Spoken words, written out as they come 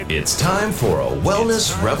It's time for a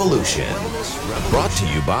Wellness Revolution. Brought to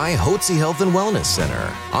you by Hotze Health and Wellness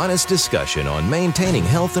Center. Honest discussion on maintaining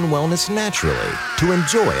health and wellness naturally to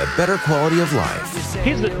enjoy a better quality of life.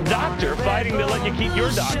 He's the doctor fighting to let you keep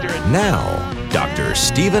your doctor. Now, Dr.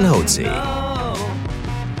 Stephen Hotze.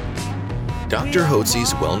 Dr.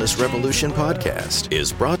 Hotze's Wellness Revolution podcast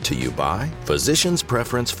is brought to you by Physicians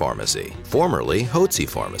Preference Pharmacy, formerly Hotze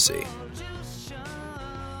Pharmacy.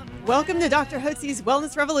 Welcome to Dr. Hotze's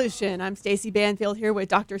Wellness Revolution. I'm Stacy Banfield here with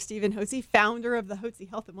Dr. Stephen Hotze, founder of the Hotze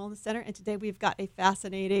Health and Wellness Center. And today we've got a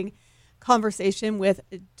fascinating conversation with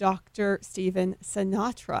Dr. Stephen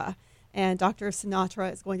Sinatra. And Dr.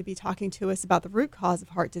 Sinatra is going to be talking to us about the root cause of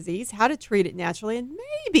heart disease, how to treat it naturally, and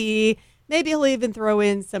maybe he'll even throw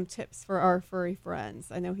in some tips for our furry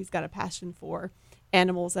friends. I know he's got a passion for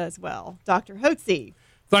animals as well. Dr. Hotze.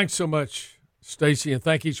 Thanks so much, Stacy, and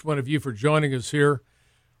thank each one of you for joining us here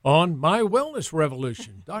on my Wellness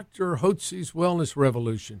Revolution, Dr. Hotze's Wellness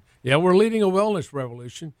Revolution. Yeah, we're leading a wellness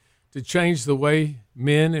revolution to change the way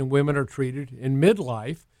men and women are treated in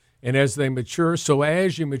midlife and as they mature. So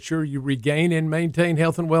as you mature, you regain and maintain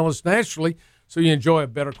health and wellness naturally so you enjoy a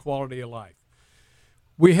better quality of life.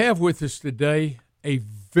 We have with us today a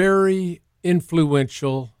very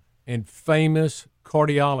influential and famous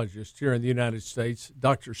cardiologist here in the United States,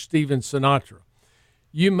 Dr. Stephen Sinatra.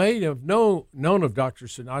 You may have known of Dr.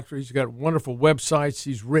 Sinatra. He's got wonderful websites.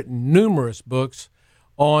 He's written numerous books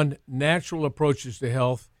on natural approaches to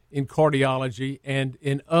health in cardiology and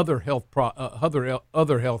in other health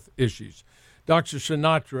other health issues. Dr.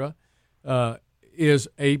 Sinatra is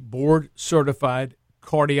a board-certified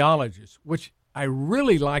cardiologist, which I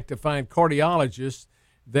really like to find cardiologists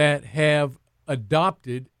that have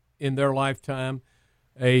adopted in their lifetime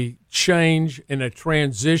a change and a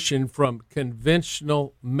transition from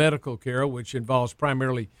conventional medical care, which involves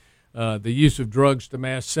primarily the use of drugs to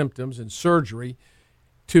mask symptoms and surgery,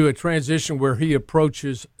 to a transition where he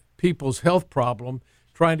approaches people's health problem,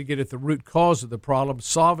 trying to get at the root cause of the problem,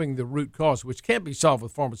 solving the root cause, which can't be solved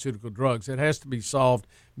with pharmaceutical drugs. It has to be solved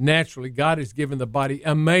naturally. God has given the body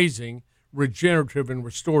amazing regenerative and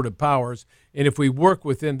restorative powers, and if we work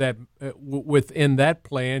within that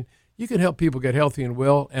plan, you can help people get healthy and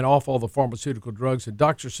well and off all the pharmaceutical drugs. And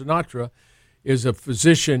Dr. Sinatra is a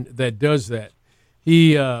physician that does that.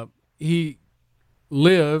 He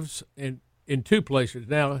lives in two places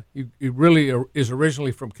now. He really is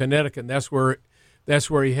originally from Connecticut, and that's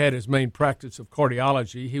where he had his main practice of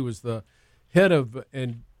cardiology. He was the head of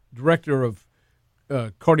and director of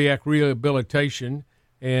cardiac rehabilitation,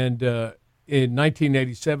 and in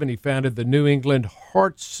 1987 he founded the New England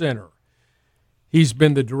Heart Center. He's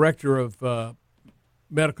been the director of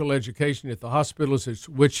medical education at the hospitals at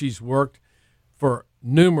which he's worked for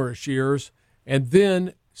numerous years. And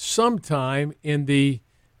then sometime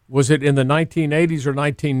was it in the 1980s or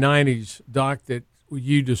 1990s, Doc, that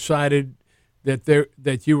you decided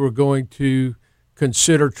that you were going to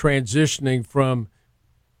consider transitioning from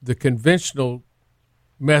the conventional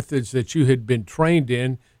methods that you had been trained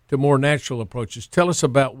in to more natural approaches. Tell us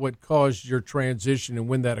about what caused your transition and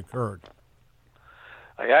when that occurred.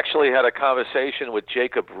 I actually had a conversation with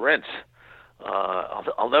Jacob Rintz.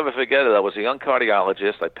 I'll never forget it. I was a young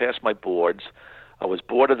cardiologist. I passed my boards. I was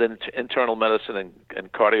boarded in internal medicine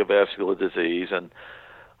and cardiovascular disease. And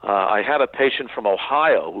I had a patient from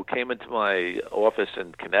Ohio who came into my office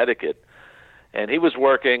in Connecticut. And he was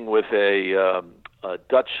working with a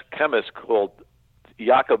Dutch chemist called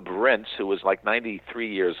Jacob Rintz, who was like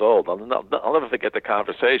 93 years old. I'll never forget the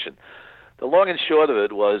conversation. The long and short of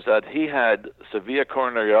it was that he had severe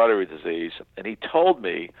coronary artery disease, and he told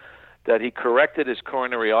me that he corrected his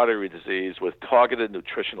coronary artery disease with targeted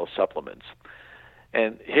nutritional supplements.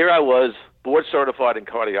 And here I was, board certified in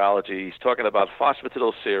cardiology. He's talking about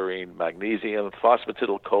phosphatidylserine, magnesium,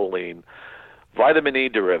 phosphatidylcholine, vitamin E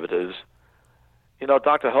derivatives. You know,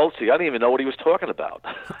 Dr. Hotze, I didn't even know what he was talking about.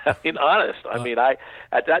 I mean, honest.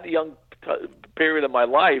 At that young period of my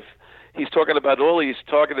life, he's talking about all these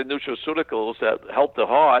targeted nutraceuticals that help the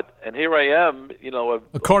heart, and here I am,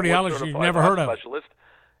 a cardiologist you've never heard of. Specialist.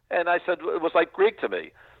 And I said, it was like Greek to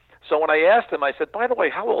me. So when I asked him, I said, by the way,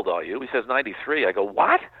 how old are you? He says, 93. I go,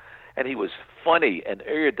 what? And he was funny and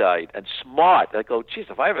erudite and smart. I go, geez,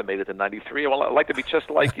 if I ever made it to 93, well, I'd like to be just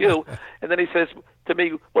like you. And then he says to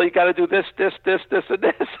me, well, you got to do this, and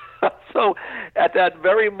this. So at that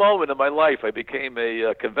very moment in my life, I became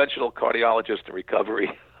a conventional cardiologist in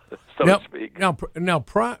recovery. So to speak. Now,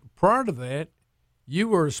 prior to that, you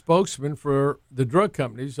were a spokesman for the drug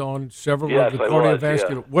companies on several of the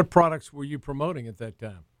cardiovascular. Yeah. What products were you promoting at that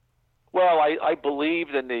time? Well, I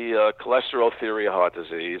believed in the cholesterol theory of heart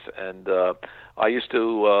disease, and I used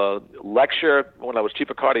to lecture when I was chief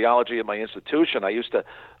of cardiology at my institution. I used to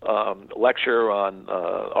lecture on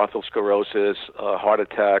atherosclerosis, heart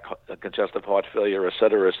attack, congestive heart failure, et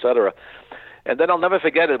cetera, et cetera. And then I'll never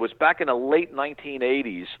forget it. It was back in the late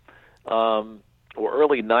 1980s or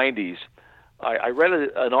early 90s. I read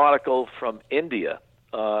an article from India.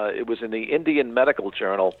 It was in the Indian Medical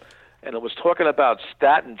Journal, and it was talking about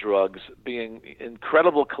statin drugs being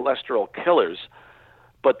incredible cholesterol killers,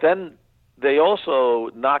 but then they also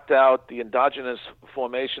knocked out the endogenous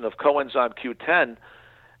formation of coenzyme Q10,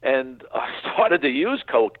 and I started to use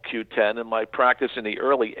CoQ10 in my practice in the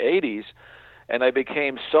early 80s, and I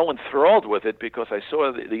became so enthralled with it because I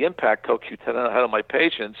saw the impact CoQ10 had on my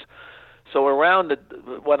patients. So around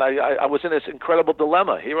when I was in this incredible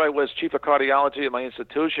dilemma. Here I was, chief of cardiology at my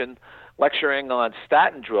institution, lecturing on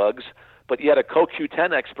statin drugs, but yet a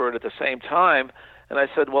CoQ10 expert at the same time. And I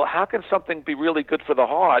said, well, how can something be really good for the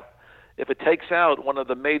heart if it takes out one of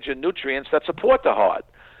the major nutrients that support the heart?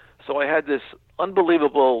 So I had this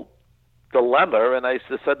unbelievable dilemma, and I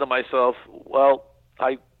said to myself, well,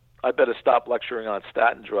 I better stop lecturing on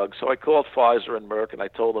statin drugs. So I called Pfizer and Merck, and I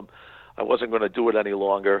told them I wasn't going to do it any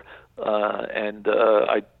longer, and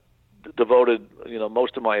I devoted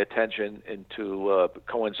most of my attention into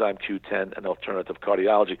coenzyme Q10 and alternative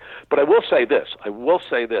cardiology. But I will say this: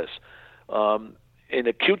 in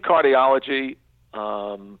acute cardiology,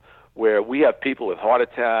 where we have people with heart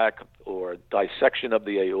attack or dissection of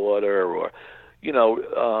the aorta, or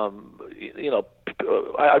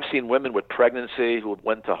I've seen women with pregnancy who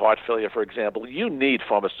went to heart failure, for example. You need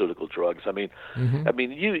pharmaceutical drugs. I mean,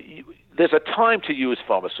 there's a time to use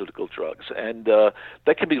pharmaceutical drugs, and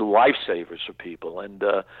they can be lifesavers for people. And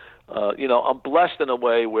I'm blessed in a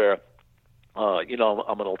way where I'm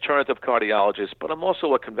an alternative cardiologist, but I'm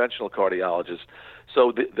also a conventional cardiologist.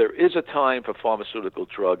 So there is a time for pharmaceutical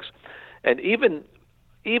drugs, and even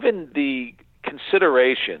the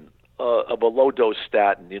consideration of a low-dose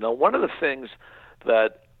statin. One of the things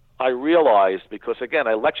that I realized, because, again,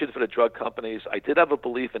 I lectured for the drug companies, I did have a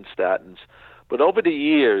belief in statins, but over the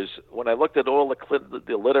years, when I looked at all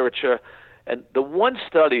the literature, and the one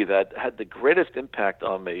study that had the greatest impact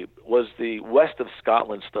on me was the West of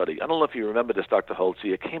Scotland study. I don't know if you remember this, Dr. Holtze.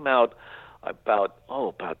 It came out about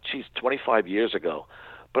 25 years ago.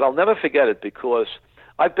 But I'll never forget it because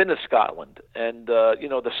I've been to Scotland, and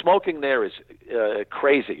the smoking there is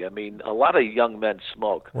crazy. I mean, a lot of young men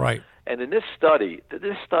smoke. Right. And in this study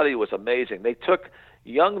was amazing. They took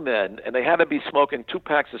young men, and they had to be smoking 2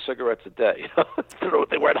 packs of cigarettes a day.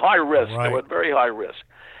 They were at high risk. Right. They were at very high risk.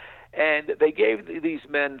 And they gave these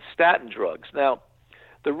men statin drugs. Now,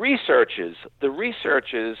 the researchers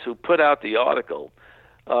who put out the article,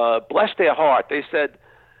 bless their heart, they said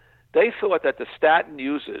they thought that the statin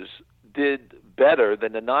users did better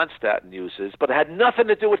than the non-statin users, but it had nothing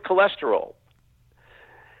to do with cholesterol.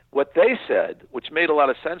 What they said, which made a lot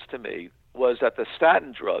of sense to me, was that the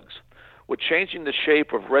statin drugs were changing the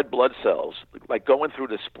shape of red blood cells, like going through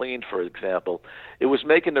the spleen, for example. It was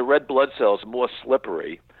making the red blood cells more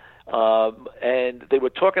slippery. And they were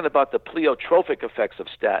talking about the pleiotropic effects of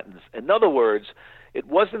statins. In other words, it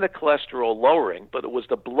wasn't the cholesterol lowering, but it was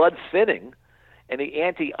the blood thinning and the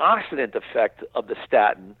antioxidant effect of the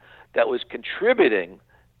statin that was contributing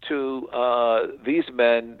to these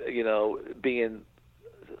men, being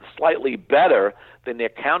slightly better than their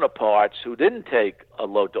counterparts who didn't take a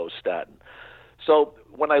low-dose statin. So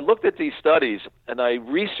when I looked at these studies and I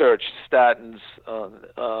researched statins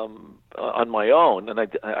on my own, and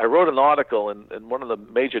I wrote an article in one of the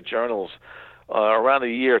major journals around the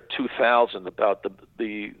year 2000 about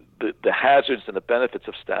the hazards and the benefits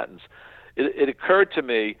of statins, it occurred to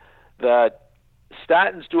me that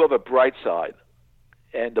statins do have a bright side,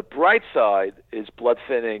 and the bright side is blood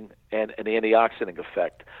thinning and an antioxidant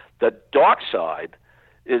effect. The dark side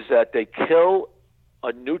is that they kill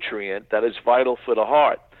a nutrient that is vital for the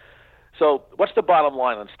heart. So what's the bottom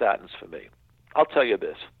line on statins for me? I'll tell you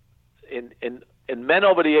this. In men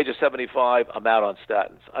over the age of 75, I'm out on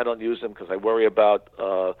statins. I don't use them because I worry about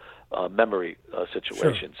memory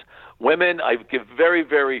situations. Sure. Women, I give very,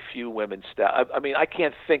 very few women statin. I mean, I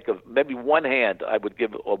can't think of maybe one hand I would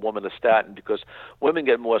give a woman a statin because women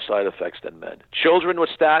get more side effects than men. Children with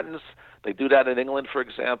statins, they do that in England, for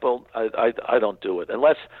example. I don't do it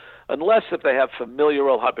unless if they have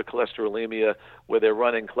familial hypercholesterolemia where they're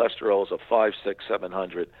running cholesterols of 500, 600,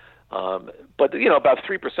 700. But about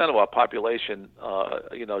 3% of our population,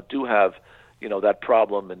 do have, that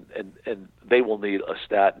problem, and they will need a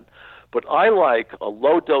statin. But I like a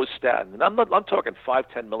low-dose statin, and I'm talking 5,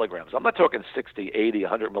 10 milligrams. I'm not talking 60, 80,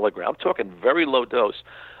 100 milligrams. I'm talking very low dose.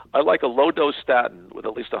 I like a low-dose statin with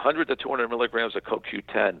at least 100 to 200 milligrams of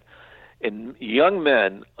CoQ10 in young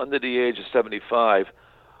men under the age of 75,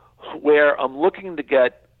 where I'm looking to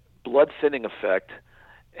get blood thinning effect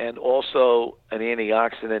and also an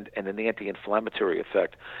antioxidant and an anti-inflammatory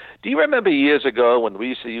effect. Do you remember years ago when we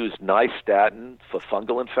used to use nystatin for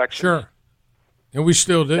fungal infections? Sure. And we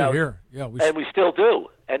still do here. Yeah, we still do.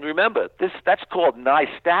 And remember, that's called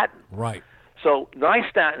nystatin. Right. So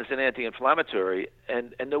nystatin is an anti-inflammatory,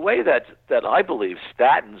 and the way that I believe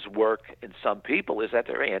statins work in some people is that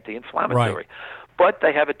they're anti-inflammatory. Right. But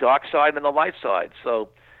they have a dark side and a light side. So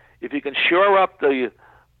if you can shore up the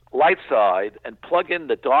light side and plug in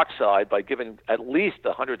the dark side by giving at least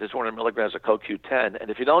 100 to 200 milligrams of CoQ10,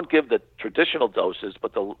 and if you don't give the traditional doses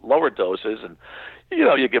but the lower doses, and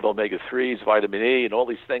you give omega-3s, vitamin E, and all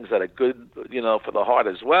these things that are good for the heart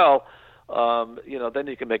as well, then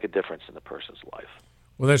you can make a difference in the person's life.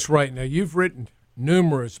 Well, that's right. Now, you've written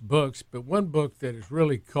numerous books, but one book that has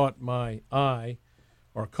really caught my eye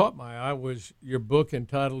was your book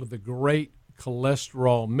entitled The Great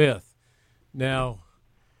Cholesterol Myth. Now,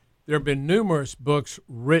 there have been numerous books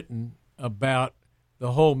written about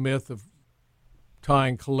the whole myth of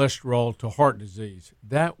tying cholesterol to heart disease.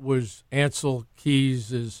 That was Ancel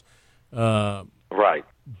Keys's right.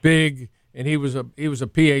 Big, and he was a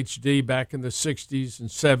PhD back in the 60s and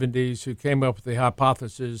 70s who came up with the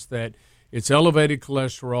hypothesis that it's elevated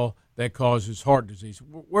cholesterol that causes heart disease,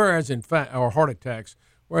 or heart attacks.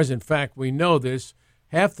 Whereas in fact we know this.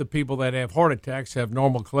 Half the people that have heart attacks have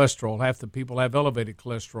normal cholesterol. Half the people have elevated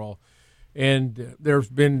cholesterol. And there's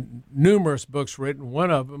been numerous books written.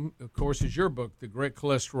 One of them, of course, is your book, The Great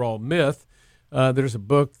Cholesterol Myth. There's a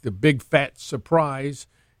book, The Big Fat Surprise.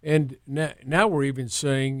 And now we're even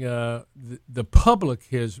seeing the public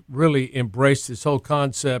has really embraced this whole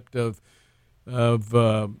concept of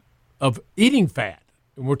eating fat.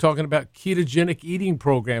 And we're talking about ketogenic eating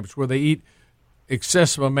programs where they eat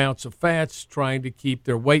excessive amounts of fats, trying to keep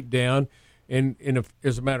their weight down. And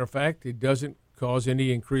as a matter of fact, it doesn't cause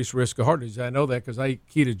any increased risk of heart disease. I know that because I eat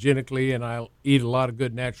ketogenically and I eat a lot of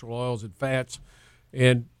good natural oils and fats.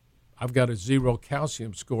 And I've got a 0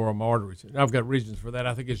 calcium score on my arteries. And I've got reasons for that.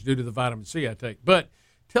 I think it's due to the vitamin C I take. But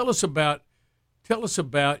tell us about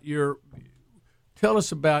your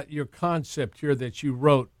concept here that you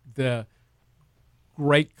wrote, The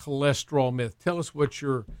Great Cholesterol Myth. Tell us what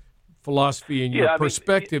your philosophy and your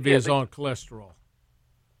perspective is on cholesterol.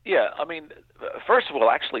 Yeah, first of all,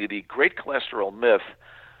 actually, The Great Cholesterol Myth,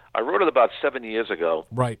 I wrote it about 7 years ago.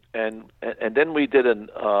 Right. And then we did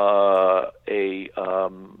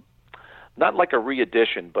not like a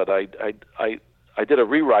re-edition, but I did a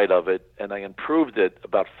rewrite of it, and I improved it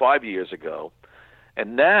about 5 years ago.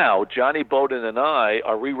 And now Johnny Bowden and I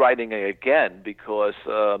are rewriting it again because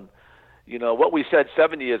what we said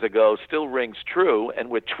 7 years ago still rings true, and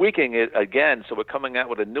we're tweaking it again. So we're coming out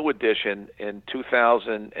with a new edition in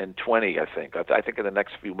 2020, I think in the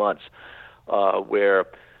next few months, where,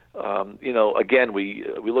 again, we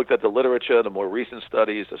looked at the literature, the more recent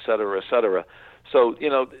studies, et cetera, et cetera. So,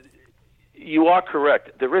 you are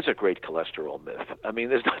correct. There is a great cholesterol myth.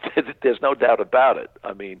 There's no doubt about it.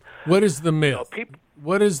 What is the myth?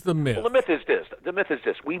 What is the myth? Well, the myth is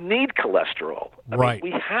this. We need cholesterol. Right.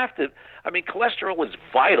 We have to. Cholesterol is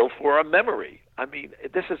vital for our memory.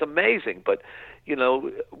 This is amazing, but,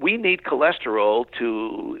 we need cholesterol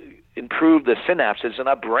to improve the synapses in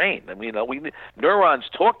our brain. Neurons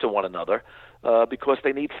talk to one another because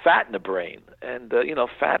they need fat in the brain. And,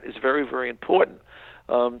 fat is very, very important.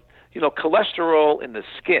 Cholesterol in the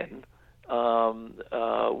skin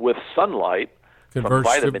with sunlight converts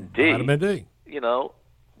from vitamin D.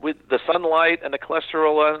 With the sunlight and the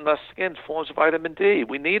cholesterol in the skin forms vitamin D.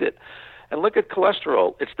 We need it. And look at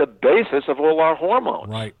cholesterol. It's the basis of all our hormones.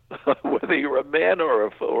 Right. Whether you're a man or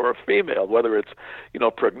a female, whether it's,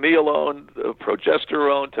 pregnenolone,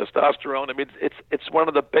 progesterone, testosterone. It's one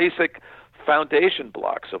of the basic foundation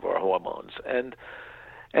blocks of our hormones. And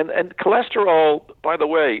cholesterol, by the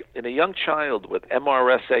way, in a young child with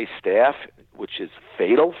MRSA staph, which is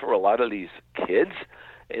fatal for a lot of these kids,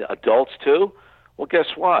 adults too, well,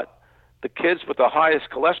 guess what? The kids with the highest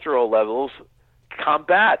cholesterol levels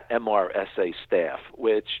combat MRSA staph,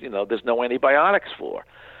 which, there's no antibiotics for.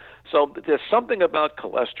 So there's something about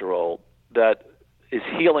cholesterol that is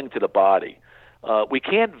healing to the body. We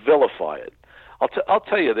can't vilify it. I'll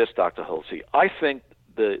tell you this, Dr. Hulsey. I think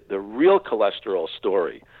the real cholesterol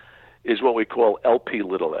story is what we call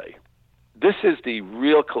Lp(a). This is the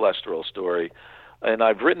real cholesterol story, and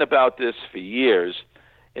I've written about this for years.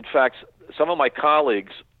 In fact, some of my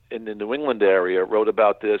colleagues in the New England area wrote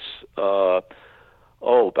about this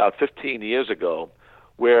about 15 years ago,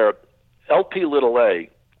 where LP(a),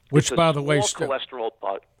 which, by the way, cholesterol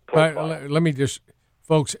profile. Let me just,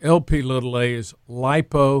 folks, LP(a) is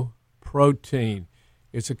lipoprotein.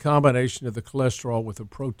 It's a combination of the cholesterol with the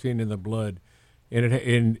protein in the blood, and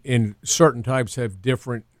it in certain types have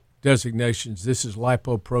different designations. This is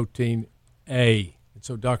lipoprotein A. And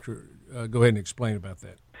so, Doctor, go ahead and explain about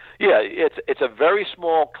that. Yeah, it's a very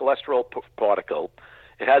small cholesterol particle.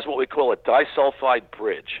 It has what we call a disulfide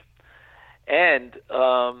bridge, and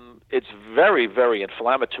it's very, very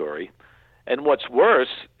inflammatory. And what's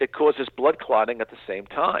worse, it causes blood clotting at the same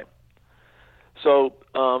time. So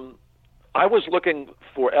I was looking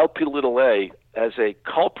for LP(a) as a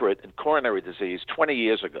culprit in coronary disease 20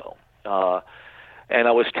 years ago. And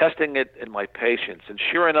I was testing it in my patients. And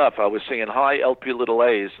sure enough, I was seeing high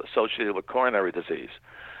LP(a)s associated with coronary disease.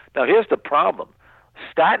 Now, here's the problem.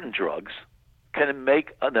 Statin drugs can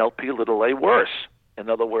make an LP(a) worse. In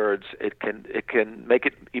other words, it can make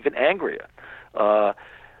it even angrier.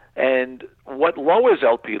 And what lowers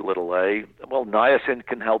LP(a), well, niacin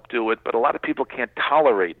can help do it, but a lot of people can't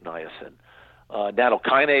tolerate niacin.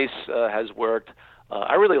 Nattokinase has worked.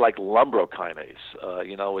 I really like lumbrokinase.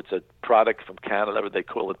 It's a product from Canada. They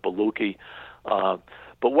call it Baluki.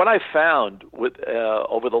 But what I found with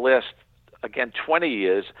over the last, 20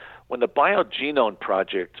 years, when the Biogenome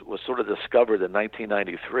Project was sort of discovered in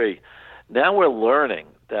 1993, now we're learning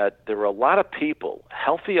that there are a lot of people,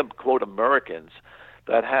 healthy, quote, Americans,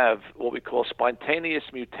 that have what we call spontaneous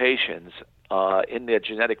mutations in their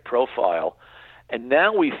genetic profile. And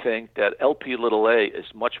now we think that LP(a) is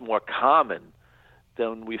much more common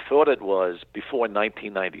than we thought it was before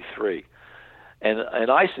 1993. And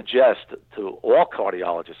I suggest to all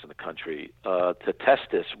cardiologists in the country to test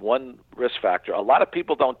this one risk factor. A lot of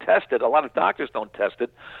people don't test it. A lot of doctors don't test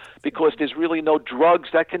it because there's really no drugs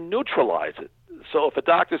that can neutralize it. So if a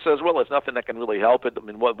doctor says, well, there's nothing that can really help it,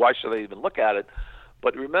 why should they even look at it?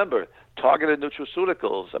 But remember, targeted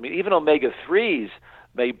nutraceuticals, even omega-3s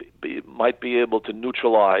might be able to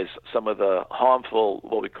neutralize some of the harmful,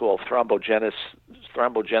 what we call thrombogenesis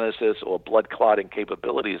or blood clotting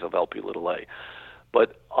capabilities of LP(a).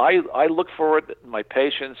 But I look for it in my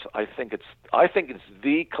patients. I think it's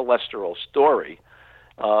the cholesterol story.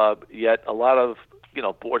 Yet a lot of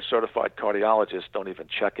board certified cardiologists don't even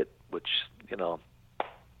check it, which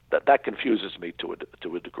that confuses me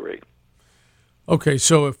to a degree. Okay,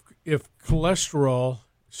 so if cholesterol,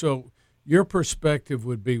 so your perspective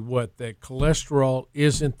would be what? That cholesterol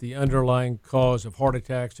isn't the underlying cause of heart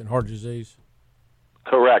attacks and heart disease?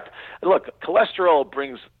 Correct. Look, cholesterol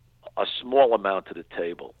brings a small amount to the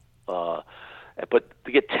table, but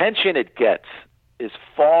the attention it gets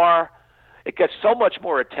it gets so much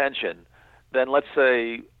more attention than, let's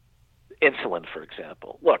say, insulin, for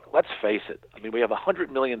example. Look, let's face it. We have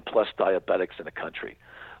 100 million plus diabetics in the country,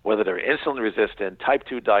 whether they're insulin resistant, type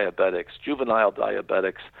 2 diabetics, juvenile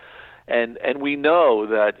diabetics. And we know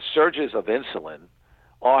that surges of insulin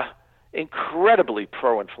are incredibly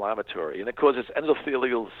pro-inflammatory, and it causes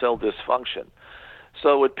endothelial cell dysfunction.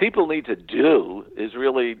 So what people need to do is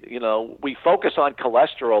really, we focus on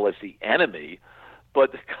cholesterol as the enemy,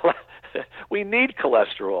 but we need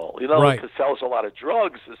cholesterol. Right. It sells a lot of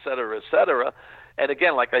drugs, et cetera, et cetera. And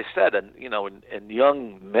again, like I said, in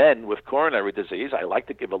young men with coronary disease, I like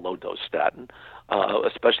to give a low-dose statin,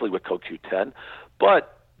 especially with CoQ10.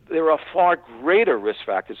 But there are far greater risk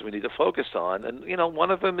factors we need to focus on, and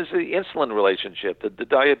one of them is the insulin relationship, the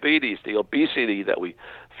diabetes, the obesity that we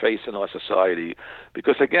face in our society.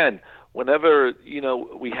 Because again, whenever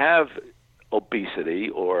we have obesity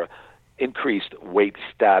or increased weight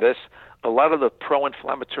status, a lot of the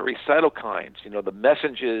pro-inflammatory cytokines, the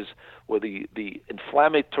messengers or the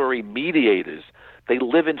inflammatory mediators, they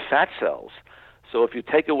live in fat cells. So if you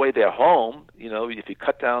take away their home, if you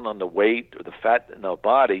cut down on the weight or the fat in our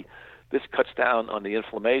body, this cuts down on the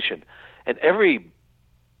inflammation. And every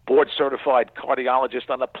board-certified cardiologist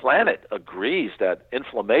on the planet agrees that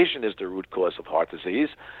inflammation is the root cause of heart disease,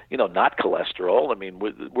 not cholesterol.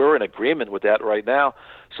 We're in agreement with that right now.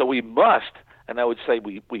 So we must, and I would say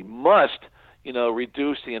we must,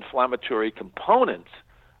 reduce the inflammatory components,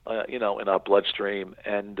 in our bloodstream.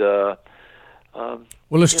 And well,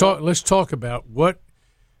 let's talk about what,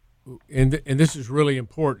 and this is really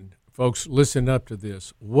important, folks. Listen up to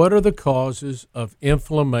this. What are the causes of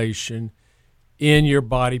inflammation in your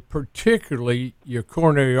body, particularly your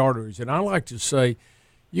coronary arteries? And I like to say,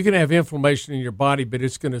 you can have inflammation in your body, but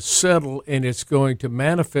it's going to settle and it's going to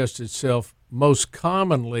manifest itself most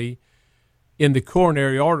commonly in the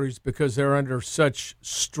coronary arteries because they're under such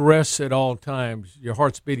stress at all times. Your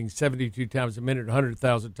heart's beating 72 times a minute,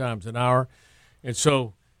 100,000 times an hour. And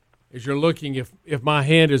so as you're looking, if my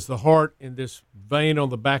hand is the heart and this vein on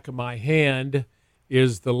the back of my hand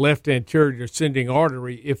is the left anterior descending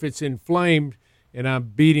artery, if it's inflamed and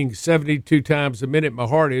I'm beating 72 times a minute, my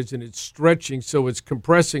heart is, and it's stretching, so it's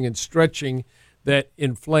compressing and stretching that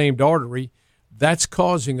inflamed artery, that's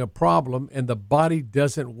causing a problem, and the body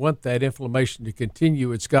doesn't want that inflammation to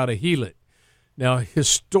continue. It's got to heal it. Now,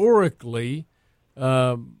 historically,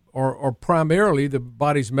 or primarily, the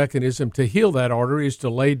body's mechanism to heal that artery is to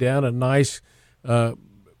lay down a nice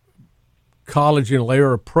collagen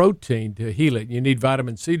layer of protein to heal it. You need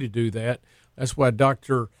vitamin C to do that. That's why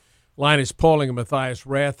Dr. Linus Pauling and Matthias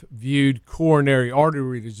Rath viewed coronary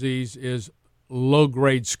artery disease as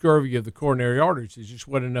low-grade scurvy of the coronary arteries. There's just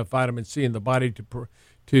wasn't enough vitamin C in the body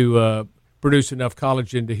to produce enough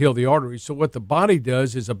collagen to heal the arteries. So what the body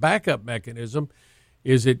does is a backup mechanism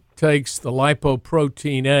is it takes the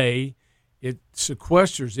lipoprotein A, it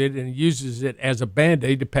sequesters it, and uses it as a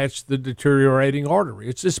Band-Aid to patch the deteriorating artery.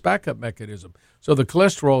 It's this backup mechanism. So the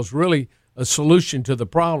cholesterol is really a solution to the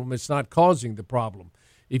problem. It's not causing the problem.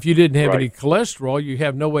 If you didn't have any cholesterol, you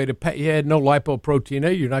have no way to you had no lipoprotein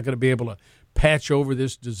A, you're not going to be able to patch over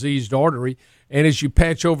this diseased artery. And as you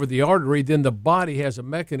patch over the artery, then the body has a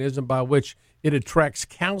mechanism by which it attracts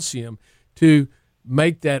calcium to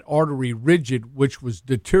make that artery rigid, which was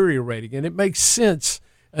deteriorating. And it makes sense.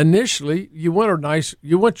 Initially, you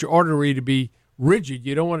want your artery to be rigid.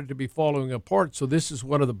 You don't want it to be falling apart. So this is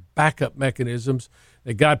one of the backup mechanisms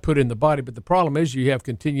that God put in the body. But the problem is you have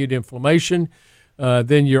continued inflammation.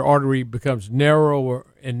 Then your artery becomes narrower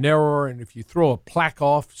and narrower, and if you throw a plaque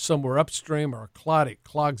off somewhere upstream or a clot, it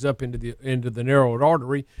clogs up into the narrowed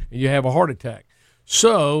artery, and you have a heart attack.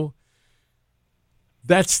 So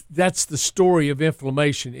that's the story of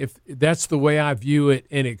inflammation. If that's the way I view it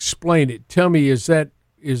and explain it, tell me, is that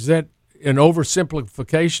an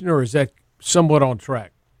oversimplification, or is that somewhat on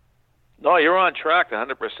track? No, you're on track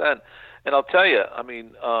 100%. And I'll tell you, I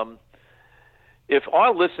mean, if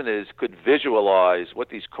our listeners could visualize what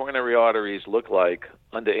these coronary arteries look like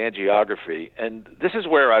under angiography, and this is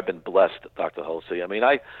where I've been blessed, Dr. Hulsey. I mean,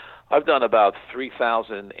 I've done about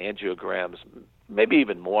 3,000 angiograms, maybe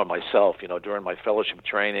even more myself, during my fellowship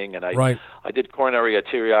training, and I did coronary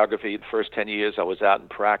arteriography the first 10 years I was out in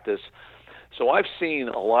practice. So I've seen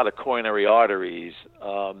a lot of coronary arteries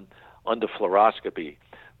under fluoroscopy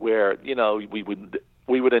where,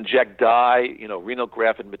 we would inject dye, renal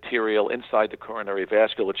graphite material inside the coronary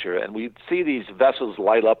vasculature, and we'd see these vessels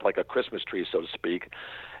light up like a Christmas tree, so to speak,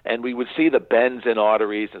 and we would see the bends in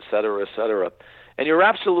arteries, et cetera, et cetera. And you're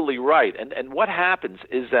absolutely right. And what happens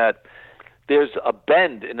is that there's a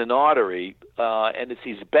bend in an artery, and it's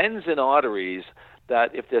these bends in arteries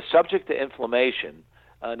that if they're subject to inflammation,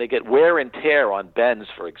 they get wear and tear on bends,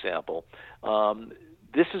 for example.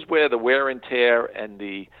 This is where the wear and tear and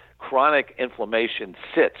the chronic inflammation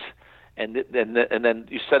sits, and then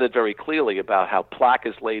you said it very clearly about how plaque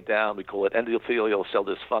is laid down. We call it endothelial cell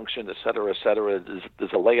dysfunction, et cetera, et cetera.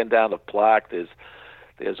 There's a laying down of plaque.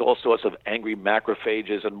 There's all sorts of angry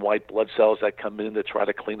macrophages and white blood cells that come in to try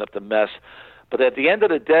to clean up the mess. But at the end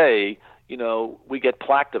of the day, we get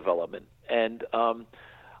plaque development. And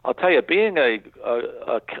I'll tell you, being a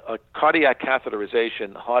cardiac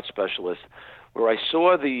catheterization heart specialist, where I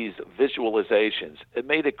saw these visualizations, it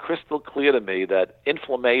made it crystal clear to me that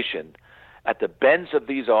inflammation at the bends of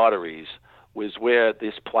these arteries was where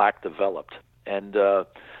this plaque developed. And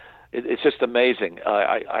it's just amazing.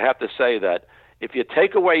 I have to say that if you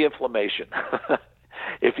take away inflammation,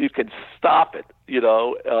 if you can stop it,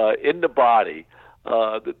 in the body,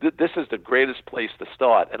 this is the greatest place to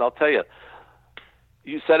start. And I'll tell you,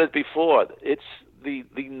 you said it before, it's the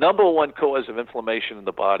number one cause of inflammation in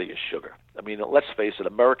the body is sugar. I mean, let's face it,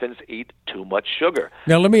 Americans eat too much sugar.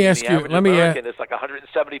 Now, let me ask you. It's like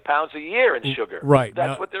 170 pounds a year in sugar. Right.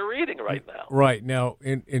 That's what they're eating right now. Right. Now,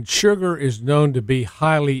 and sugar is known to be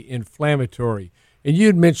highly inflammatory. And you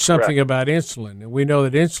had mentioned something about insulin, and we know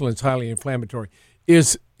that insulin is highly inflammatory.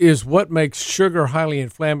 Is what makes sugar highly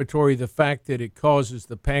inflammatory the fact that it causes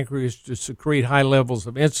the pancreas to secrete high levels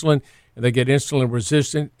of insulin, and they get insulin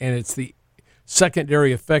resistant, and it's the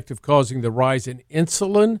secondary effect of causing the rise in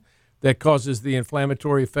insulin that causes the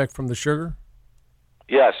inflammatory effect from the sugar?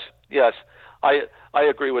 Yes. I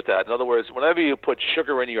agree with that. In other words, whenever you put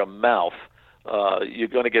sugar in your mouth, you're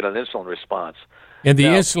going to get an insulin response. And the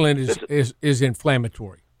insulin is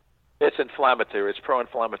inflammatory. It's inflammatory. It's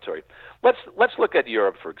pro-inflammatory. Let's look at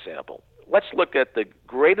Europe, for example. let's look at the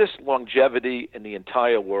greatest longevity in the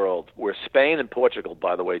entire world, where Spain and Portugal,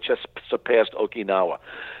 by the way, just surpassed Okinawa.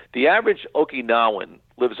 The average Okinawan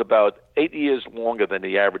lives about 8 years longer than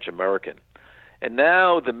the average American. And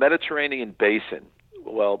now the Mediterranean basin,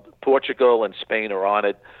 well, Portugal and Spain are on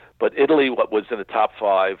it, but Italy, what was in the top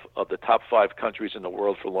 5 of the top 5 countries in the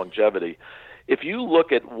world for longevity. If you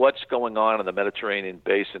look at what's going on in the Mediterranean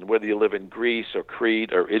basin, whether you live in Greece or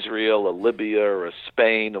Crete or Israel or Libya or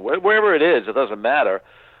Spain, or wherever it is, it doesn't matter,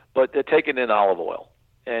 but they're taking in olive oil.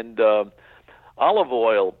 And olive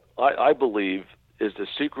oil, I believe, is the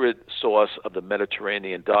secret sauce of the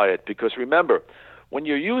Mediterranean diet, because remember, when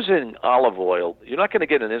you're using olive oil, you're not going to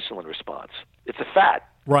get an insulin response. It's a fat.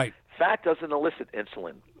 Right. Fat doesn't elicit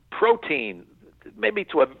insulin. Protein, maybe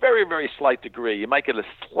to a very, very slight degree, you might get a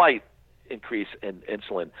slight increase in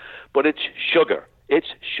insulin, but it's sugar. It's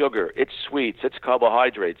sugar. It's sweets. It's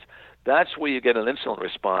carbohydrates. That's where you get an insulin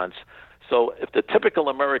response. So if the typical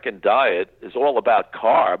American diet is all about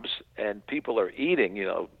carbs and people are eating,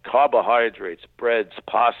 carbohydrates, breads,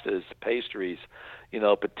 pastas, pastries,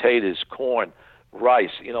 potatoes, corn,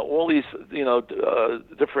 rice, all these,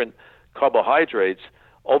 different carbohydrates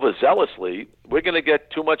overzealously, we're going to get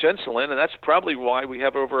too much insulin, and that's probably why we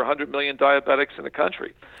have over 100 million diabetics in the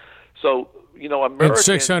country. So, Americans, and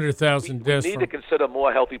 600,000 deaths. We need to consider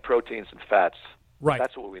more healthy proteins and fats. Right.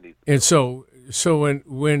 That's what we need. And so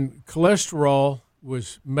when cholesterol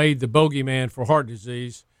was made the bogeyman for heart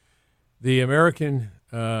disease, the American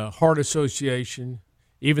Heart Association,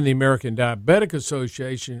 even the American Diabetic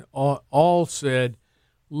Association, all said,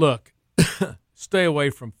 look, stay away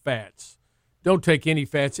from fats. Don't take any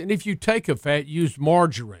fats. And if you take a fat, use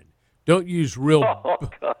margarine. Don't use real.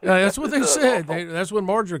 That's what they said. That's when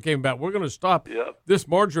margarine came about. We're going to stop. Yep. This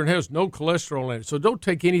margarine has no cholesterol in it, so don't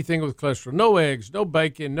take anything with cholesterol. No eggs, no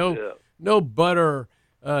bacon, no butter,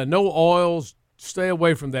 no oils. Stay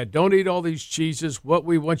away from that. Don't eat all these cheeses. What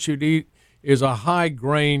we want you to eat is a high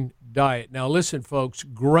grain diet. Now, listen, folks.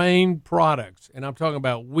 Grain products, and I'm talking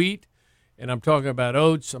about wheat, and I'm talking about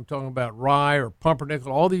oats. I'm talking about rye or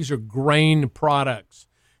pumpernickel. All these are grain products.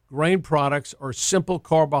 Grain products are simple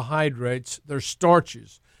carbohydrates. They're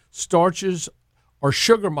starches. Starches are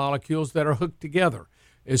sugar molecules that are hooked together.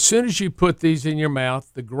 As soon as you put these in your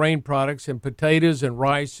mouth, the grain products and potatoes and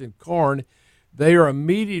rice and corn, they are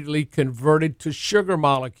immediately converted to sugar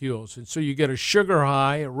molecules. And so you get a sugar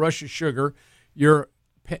high, a rush of sugar. Your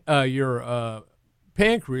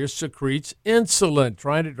pancreas secretes insulin,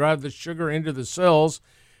 trying to drive the sugar into the cells.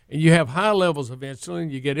 And you have high levels of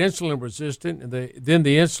insulin, you get insulin resistant, and then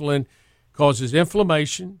the insulin causes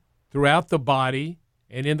inflammation throughout the body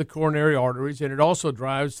and in the coronary arteries, and it also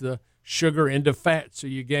drives the sugar into fat, so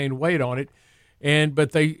you gain weight on it.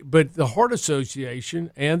 But the Heart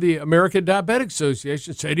Association and the American Diabetic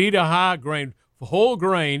Association said eat a high grain, whole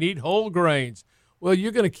grain, eat whole grains. Well,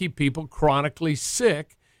 you're going to keep people chronically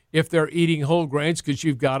sick if they're eating whole grains because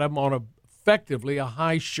you've got them on effectively a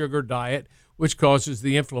high sugar diet, which causes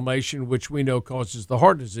the inflammation, which we know causes the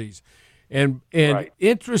heart disease. And right.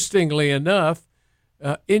 Interestingly enough,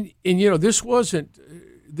 this wasn't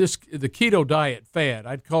the keto diet fad.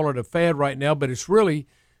 I'd call it a fad right now, but it's really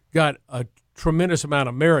got a tremendous amount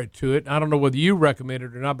of merit to it. I don't know whether you recommend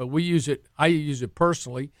it or not, but we use it. I use it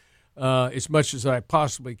personally as much as I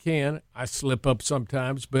possibly can. I slip up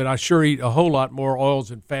sometimes, but I sure eat a whole lot more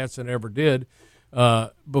oils and fats than I ever did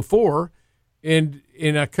before. And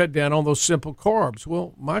I cut down on those simple carbs.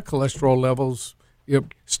 Well, my cholesterol levels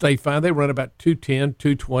stay fine. They run about 210,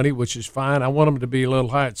 220, which is fine. I want them to be a little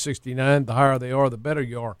high at 69. The higher they are, the better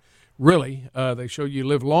you are. Really, they show you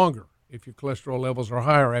live longer if your cholesterol levels are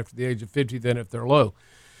higher after the age of 50 than if they're low.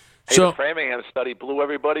 Hey, the Framingham study blew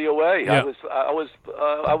everybody away. Yeah. I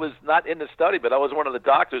was not in the study, but I was one of the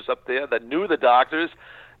doctors up there that knew the doctors.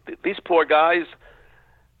 These poor guys,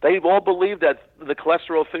 they all believed that the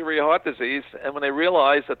cholesterol theory of heart disease, and when they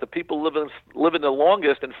realized that the people living the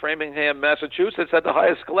longest in Framingham, Massachusetts, had the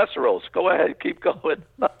highest cholesterols. Go ahead, keep going.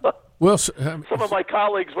 Well, some of my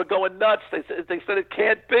colleagues were going nuts. They said it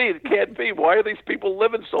can't be. It can't be. Why are these people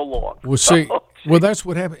living so long? Well, see, well, that's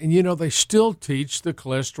what happened. And they still teach the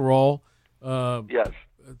cholesterol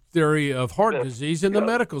theory of heart disease in the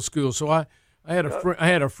medical school. So I had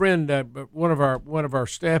a friend. One of our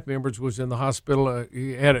staff members was in the hospital.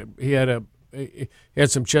 He had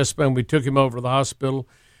some chest pain. We took him over to the hospital,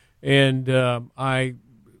 and I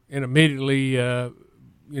immediately I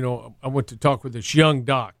went to talk with this young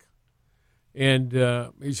doc, and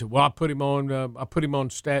he said, "Well, I put him on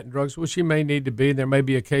statin drugs, which he may need to be. There may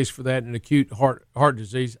be a case for that in acute heart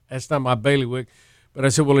disease. That's not my bailiwick." But I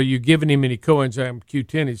said, "Well, are you giving him any coenzyme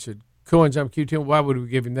Q10?" He said, "Coenzyme Q10? Why would we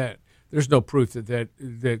give him that? there's no proof that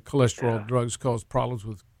cholesterol drugs cause problems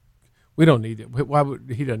with. We don't need it. Why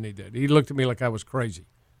would he? Doesn't need that. He looked at me like I was crazy.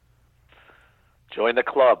 Join the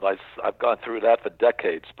club. I've gone through that for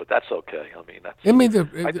decades, but that's okay.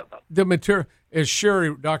 The material, as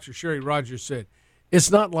Dr. Sherry Rogers said,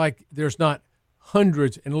 it's not like there's not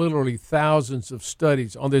hundreds and literally thousands of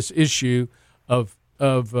studies on this issue of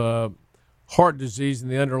heart disease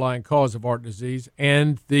and the underlying cause of heart disease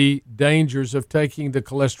and the dangers of taking the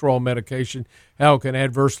cholesterol medication, how it can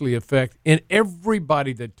adversely affect. And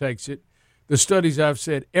everybody that takes it, the studies I've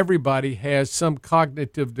said, everybody has some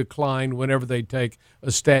cognitive decline whenever they take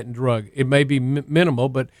a statin drug. It may be minimal,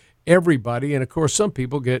 but everybody, and of course some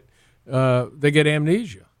people get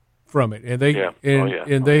amnesia from it, and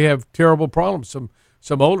they have terrible problems.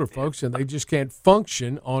 Some older folks, and they just can't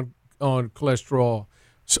function on cholesterol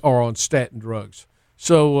or on statin drugs.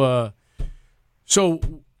 So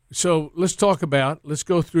let's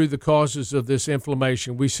go through the causes of this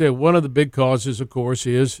inflammation. We said one of the big causes, of course,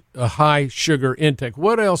 is a high sugar intake.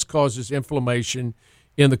 What else causes inflammation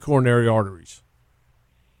in the coronary arteries?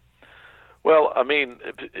 Well, I mean,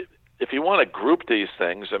 if you want to group these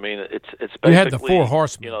things, I mean, it's basically, you had the four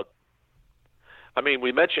horsemen. I mean,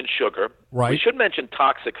 we mentioned sugar. Right. We should mention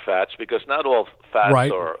toxic fats because not all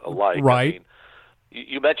fats are alike. Right. I mean,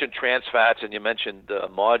 you mentioned trans fats and you mentioned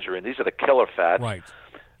margarine. These are the killer fats. Right.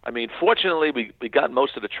 I mean, fortunately, we got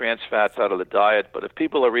most of the trans fats out of the diet, but if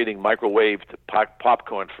people are eating microwaved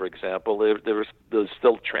popcorn, for example, there's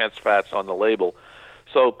still trans fats on the label.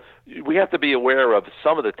 So we have to be aware of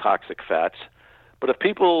some of the toxic fats. But if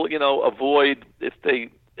people, avoid, if they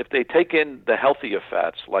take in the healthier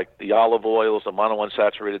fats, like the olive oils, the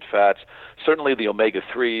monounsaturated fats, certainly the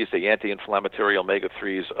omega-3s, the anti-inflammatory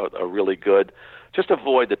omega-3s are really good. Just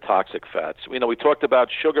avoid the toxic fats. We talked about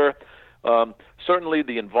sugar. Certainly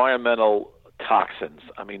the environmental toxins.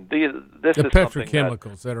 I mean, this the is something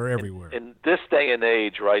petrochemicals that are everywhere. In this day and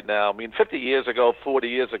age right now, I mean, 50 years ago, 40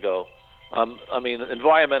 years ago, I mean,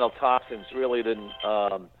 environmental toxins really didn't,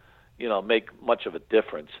 make much of a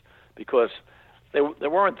difference because there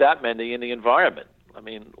weren't that many in the environment. I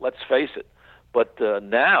mean, let's face it. But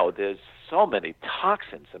now there's so many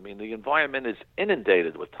toxins. I mean, the environment is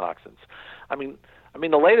inundated with toxins. I mean,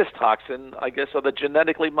 the latest toxin, I guess, are the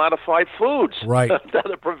genetically modified foods that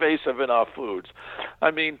are pervasive in our foods.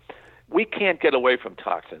 I mean, we can't get away from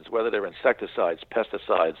toxins, whether they're insecticides,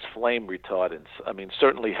 pesticides, flame retardants. I mean,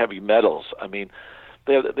 certainly heavy metals. I mean,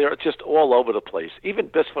 they're just all over the place. Even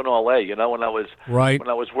bisphenol A. When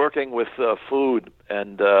I was working with food,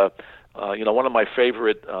 and one of my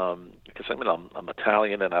favorite, because I'm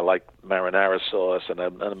Italian and I like marinara sauce, and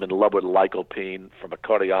I'm in love with lycopene from a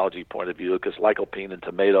cardiology point of view, because lycopene in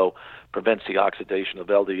tomato prevents the oxidation of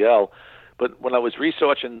LDL. But when I was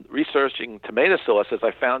researching tomato sauces, I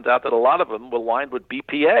found out that a lot of them were lined with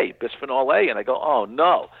BPA, bisphenol A, and I go, oh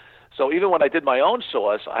no. So even when I did my own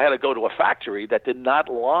sauce, I had to go to a factory that did not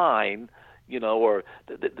line, or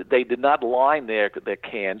they did not line their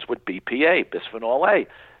cans with BPA, bisphenol A.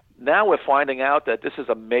 Now we're finding out that this is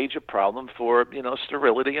a major problem for,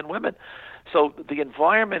 sterility in women. So the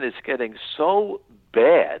environment is getting so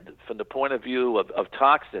bad from the point of view of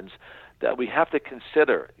toxins that we have to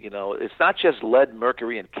consider, it's not just lead,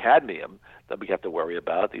 mercury, and cadmium that we have to worry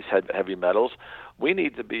about, these heavy metals. We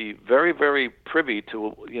need to be very, very privy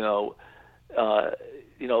to,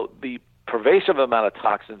 the pervasive amount of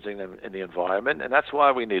toxins in the environment, and that's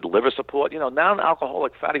why we need liver support.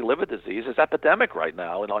 Non-alcoholic fatty liver disease is epidemic right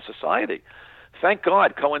now in our society. Thank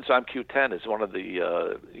God coenzyme Q10 is one of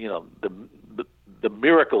the, the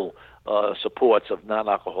miracle supports of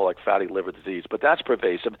non-alcoholic fatty liver disease, but that's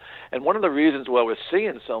pervasive. And one of the reasons why we're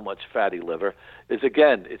seeing so much fatty liver is,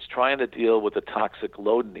 again, it's trying to deal with the toxic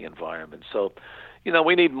load in the environment. So,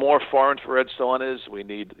 we need more far infrared saunas. We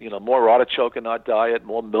need, more artichoke in our diet,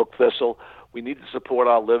 more milk thistle. We need to support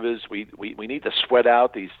our livers. We need to sweat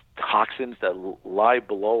out these toxins that lie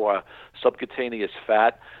below our subcutaneous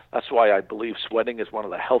fat. That's why I believe sweating is one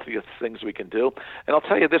of the healthiest things we can do. And I'll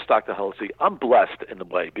tell you this, Dr. Hulsey, I'm blessed in a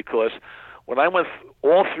way, because when I went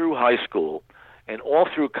all through high school and all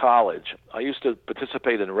through college, I used to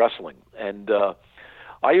participate in wrestling, and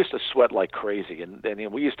I used to sweat like crazy, and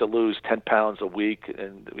we used to lose 10 pounds a week,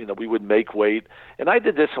 and we would make weight, and I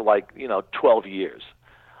did this for 12 years.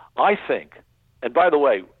 I think, and by the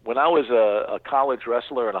way, when I was a college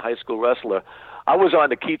wrestler and a high school wrestler, I was on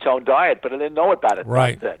the ketone diet, but I didn't know about it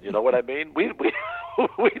back then. You know what I mean? We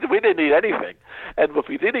we didn't eat anything, and if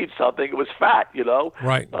we did eat something, it was fat,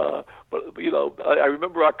 Right. But I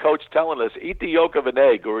remember our coach telling us, eat the yolk of an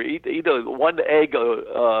egg, or eat one egg.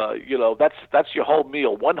 That's your whole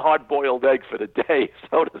meal, one hard-boiled egg for the day,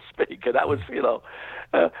 so to speak. And that was, and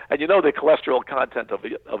the cholesterol content of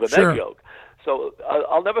an Sure. egg yolk. So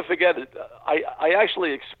I'll never forget it. I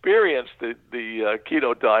actually experienced the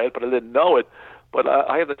keto diet, but I didn't know it. But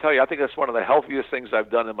I have to tell you, I think that's one of the healthiest things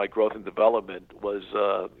I've done in my growth and development was,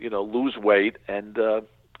 lose weight. And,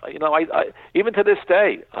 I even to this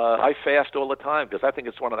day, I fast all the time because I think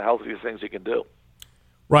it's one of the healthiest things you can do.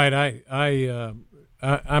 Right.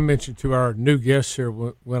 I mentioned to our new guests here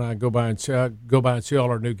when I go by and see all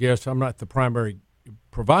our new guests. I'm not the primary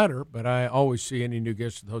provider, but I always see any new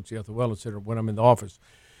guests at the Hotze Health and Wellness Center when I'm in the office,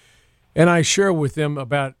 and I share with them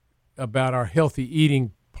about our healthy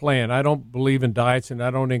eating plan. I don't believe in diets, and I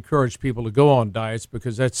don't encourage people to go on diets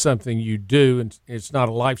because that's something you do, and it's not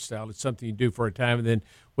a lifestyle. It's something you do for a time, and then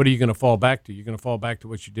what are you going to fall back to? You're going to fall back to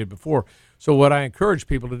what you did before. So what I encourage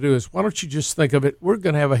people to do is, why don't you just think of it, we're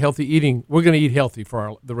going to have a healthy eating. We're going to eat healthy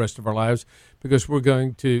for the rest of our lives because we're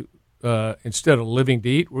going to, instead of living to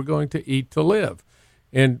eat, we're going to eat to live.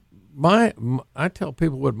 And I tell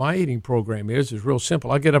people what my eating program is real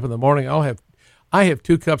simple. I get up in the morning, I have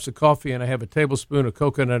 2 cups of coffee, and I have a tablespoon of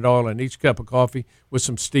coconut oil in each cup of coffee with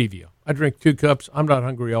some stevia. I drink 2 cups. I'm not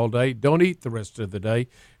hungry all day. Don't eat the rest of the day.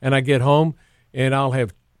 And I get home, and I'll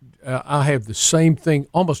have the same thing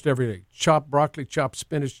almost every day. Chopped broccoli, chopped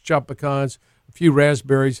spinach, chopped pecans, a few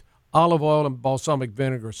raspberries, olive oil and balsamic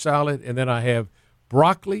vinegar salad, and then I have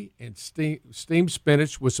broccoli and steamed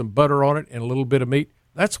spinach with some butter on it and a little bit of meat.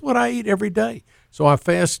 That's what I eat every day. So I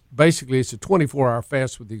fast, basically it's a 24-hour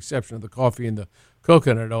fast with the exception of the coffee and the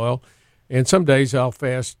coconut oil. And some days I'll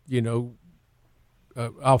fast,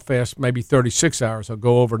 I'll fast maybe 36 hours. I'll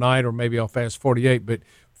go overnight, or maybe I'll fast 48. But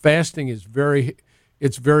fasting is very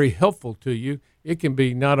helpful to you. It can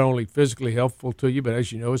be not only physically helpful to you, but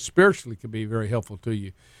as you know, it spiritually can be very helpful to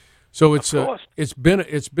you. So it's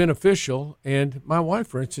beneficial. And my wife,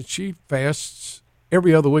 for instance, she fasts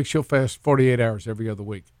every other week. She'll fast 48 hours every other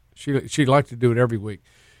week. She'd like to do it every week,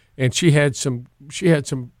 and she had some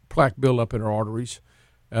plaque buildup in her arteries,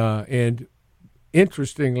 and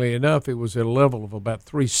interestingly enough, it was at a level of about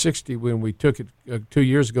 360 when we took it 2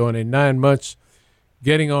 years ago, and in 9 months,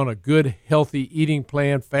 getting on a good healthy eating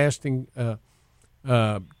plan, fasting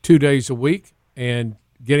 2 days a week, and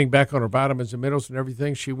getting back on her vitamins and minerals and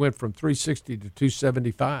everything, she went from 360 to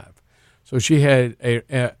 275. So she had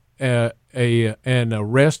an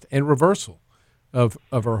arrest and reversal of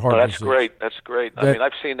her heart disease. That's great. I mean,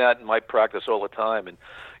 I've seen that in my practice all the time. And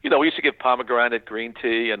we used to give pomegranate green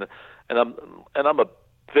tea, and I'm a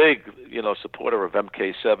big supporter of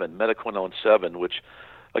MK7, Methaquinone 7, which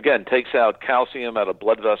again takes out calcium out of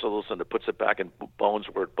blood vessels and it puts it back in bones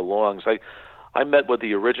where it belongs. I met with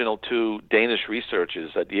the original 2 Danish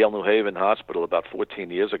researchers at Yale New Haven Hospital about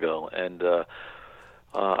 14 years ago, and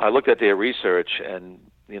I looked at their research, and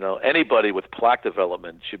anybody with plaque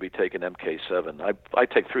development should be taking MK7. I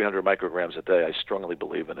take 300 micrograms a day. I strongly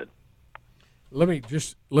believe in it. Let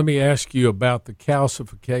me ask you about the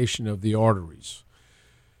calcification of the arteries.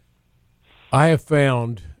 I have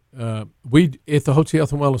found we at the Hotze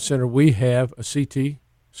Health and Wellness Center we have a CT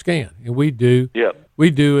scan, and we do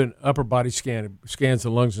an upper body scan. It scans the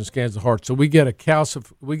lungs and scans the heart. So we get a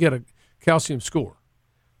calcium score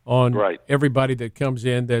on everybody that comes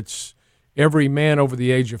in. That's every man over the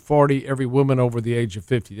age of 40, every woman over the age of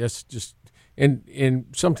 50. That's just, and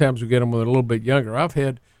sometimes we get them when they're a little bit younger. I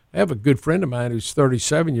have a good friend of mine who's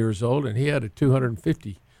 37 years old, and he had a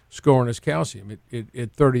 250 score on his calcium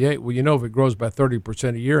at 38. Well, if it grows by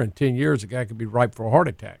 30% a year in 10 years, the guy could be ripe for a heart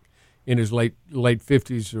attack in his late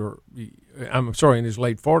 50s, in his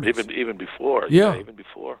late 40s. Even before. Yeah. Even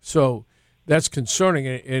before. So that's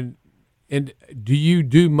concerning. And do you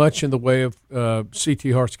do much in the way of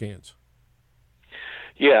CT heart scans?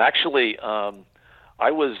 Yeah, actually,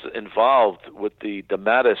 I was involved with the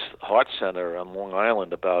DeMattis Heart Center on Long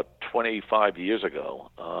Island about 25 years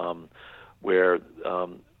ago, where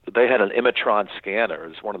they had an Imatron scanner.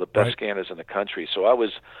 It's one of the best scanners in the country. So I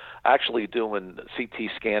was actually doing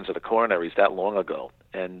CT scans of the coronaries that long ago,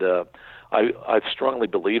 and I strongly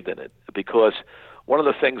believed in it because one of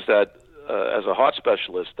the things that, as a heart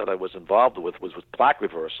specialist, that I was involved with was plaque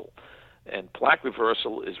reversal. And plaque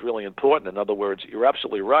reversal is really important. In other words, you're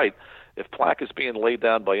absolutely right. If plaque is being laid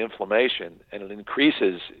down by inflammation and it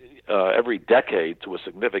increases every decade to a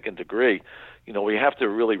significant degree, we have to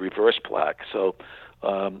really reverse plaque. So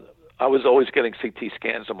I was always getting CT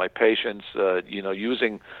scans of my patients,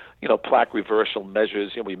 using, plaque reversal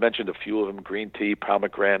measures. We mentioned a few of them: green tea,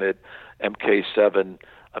 pomegranate, MK7.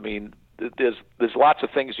 I mean, there's lots of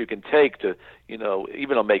things you can take to,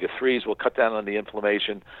 even omega-3s will cut down on the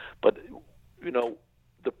inflammation. But,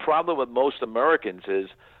 the problem with most Americans is,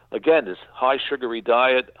 again, this high sugary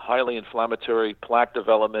diet, highly inflammatory, plaque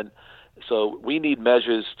development. So we need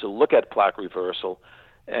measures to look at plaque reversal.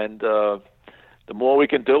 And the more we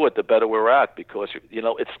can do it, the better we're at, because,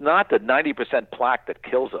 it's not the 90% plaque that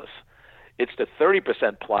kills us. It's the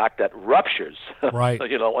 30% plaque that ruptures, right.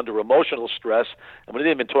 Under emotional stress. And we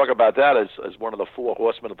didn't even talk about that as one of the 4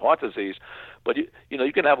 horsemen of heart disease. But,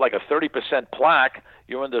 you can have like a 30% plaque.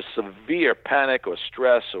 You're under severe panic or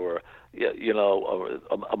stress or, or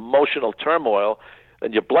emotional turmoil,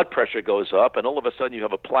 and your blood pressure goes up, and all of a sudden you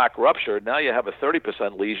have a plaque rupture. Now you have a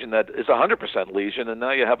 30% lesion that is a 100% lesion, and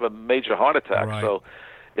now you have a major heart attack. Right. So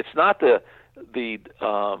it's not the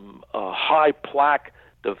high plaque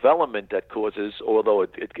development that causes, although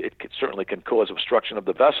it certainly can cause obstruction of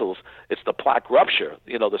the vessels, it's the plaque rupture,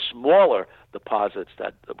 the smaller deposits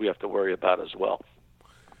that we have to worry about as well.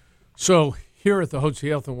 So here at the Hotze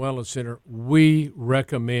Health and Wellness Center, we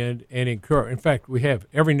recommend and encourage. In fact, we have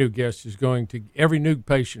every new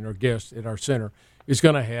patient or guest at our center is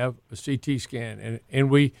going to have a CT scan,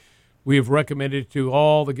 and we have recommended to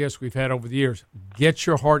all the guests we've had over the years, get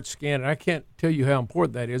your heart scanned. And I can't tell you how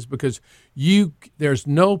important that is, because there's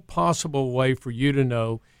no possible way for you to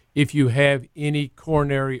know if you have any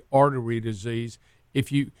coronary artery disease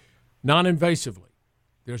non-invasively.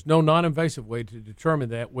 There's no non-invasive way to determine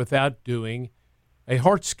that without doing a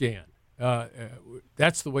heart scan.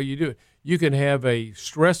 That's the way you do it. You can have a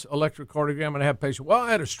stress electrocardiogram and have a patient, well,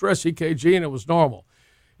 I had a stress EKG and it was normal.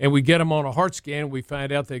 And we get them on a heart scan, we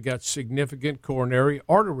find out they got significant coronary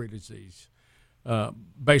artery disease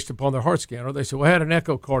based upon their heart scan. Or they say, well, I had an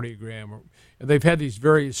echocardiogram. And they've had these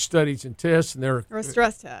various studies and tests. Or a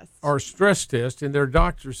stress test. Or a stress test, and their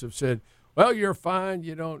doctors have said, well, you're fine,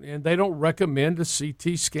 and they don't recommend a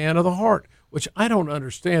CT scan of the heart, which I don't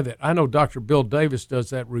understand that. I know Dr. Bill Davis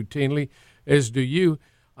does that routinely, as do you.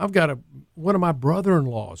 I've got one of my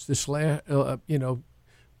brother-in-laws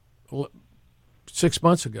 6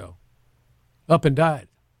 months ago, up and died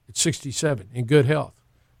at 67 in good health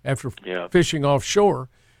after fishing offshore.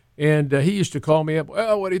 And he used to call me up,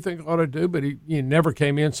 well, what do you think I ought to do? But he never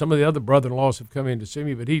came in. Some of the other brother-in-laws have come in to see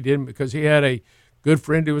me, but he didn't, because he had a good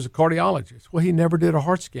friend who was a cardiologist. Well, he never did a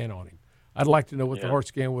heart scan on him. I'd like to know what the heart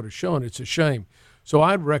scan would have shown. It's a shame. So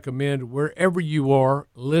I'd recommend, wherever you are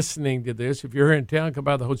listening to this, if you're here in town, come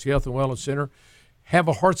by the Hotze Health and Wellness Center, have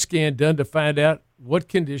a heart scan done to find out what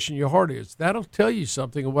condition your heart is. That'll tell you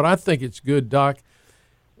something. And what I think it's good, Dr.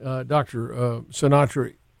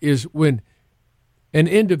 Sinatra, is when an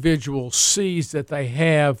individual sees that they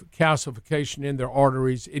have calcification in their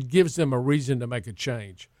arteries, it gives them a reason to make a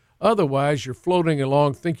change. Otherwise, you're floating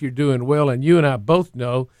along, think you're doing well, and you and I both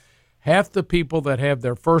know half the people that have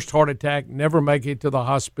their first heart attack never make it to the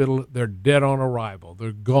hospital. They're dead on arrival.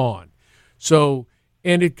 They're gone. So,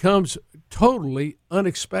 and it comes totally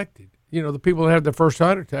unexpected. The people that have their first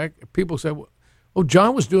heart attack, people say, oh,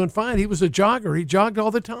 John was doing fine. He was a jogger. He jogged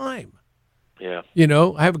all the time. Yeah.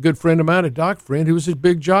 I have a good friend of mine, a doc friend, who was a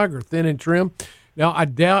big jogger, thin and trim. Now, I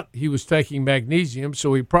doubt he was taking magnesium,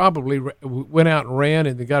 so he probably went out and ran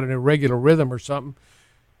and got an irregular rhythm or something.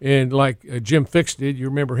 And like Jim Fix did, you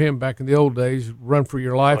remember him back in the old days, run for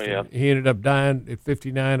your life. Oh, yeah. And he ended up dying at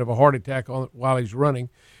 59 of a heart attack while he's running.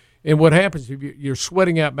 And what happens if you're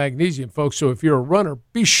sweating out magnesium, folks, so if you're a runner,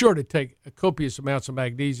 be sure to take copious amounts of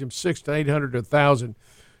magnesium, 600 to 800 to 1,000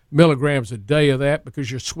 milligrams a day of that,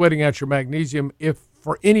 because you're sweating out your magnesium. If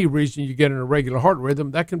for any reason you get an irregular heart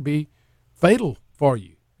rhythm, that can be fatal for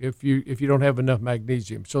you if you don't have enough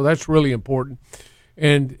magnesium. So that's really important.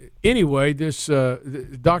 And anyway, this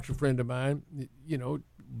doctor friend of mine,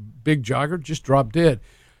 big jogger, just dropped dead.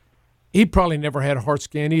 He probably never had a heart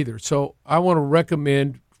scan either. So I want to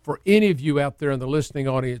recommend for any of you out there in the listening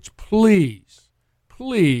audience, please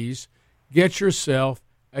get yourself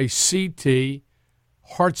a CT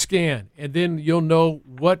heart scan, and then you'll know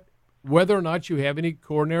whether or not you have any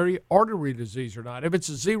coronary artery disease or not. If it's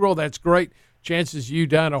a 0, that's great. Chances you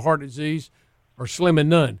dying of heart disease are slim and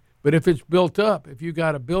none. But if it's built up, if you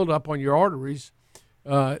got a buildup on your arteries,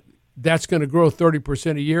 that's going to grow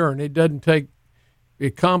 30% a year, and it doesn't take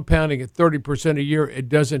it compounding at 30% a year. It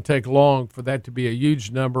doesn't take long for that to be a huge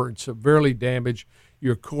number and severely damage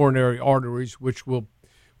your coronary arteries, which will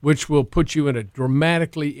which will put you in a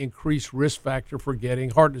dramatically increased risk factor for getting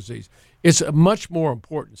heart disease. It's a much more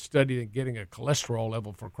important study than getting a cholesterol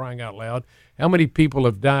level, for crying out loud. How many people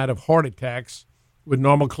have died of heart attacks with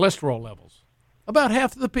normal cholesterol levels? About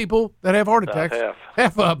half of the people that have heart attacks.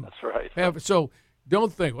 Half of them. That's right. So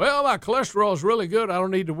don't think, well, my cholesterol is really good, I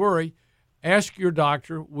don't need to worry. Ask your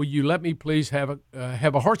doctor, will you let me please have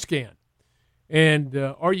a heart scan? And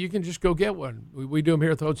or you can just go get one. We do them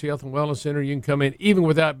here at the Hotze Health and Wellness Center. You can come in, even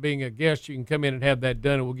without being a guest, you can come in and have that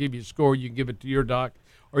done, and we'll give you a score. You can give it to your doc,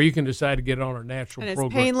 or you can decide to get it on our natural and it's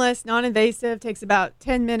program. Painless, non-invasive, takes about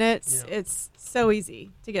 10 minutes. Yeah. It's so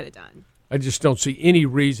easy to get it done. I just don't see any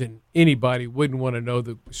reason anybody wouldn't want to know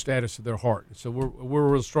the status of their heart. So we're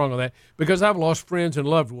real strong on that, because I've lost friends and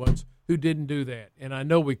loved ones who didn't do that, and I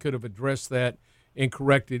know we could have addressed that and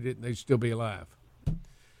corrected it, and they'd still be alive.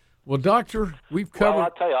 Well, doctor, we've covered. Well,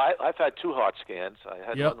 I'll tell you, I've had 2 heart scans. I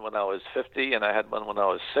had one when I was 50, and I had one when I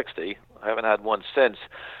was 60. I haven't had one since,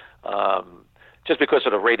 just because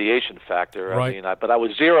of the radiation factor. Right. But I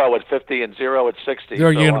was 0 at 50 and 0 at 60.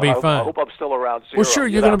 You're going to be fine. I hope I'm still around 0. Well, sure,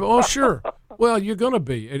 you're going to be. Oh, sure. Well, you're going to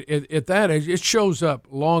be at that age. It shows up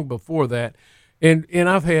long before that, and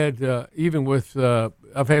I've had even with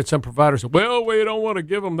I've had some providers say, well, we don't want to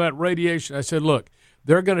give them that radiation. I said, look.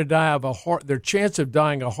 They're going to die of a heart. Their chance of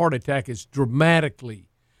dying a heart attack is dramatically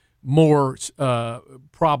more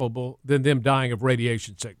probable than them dying of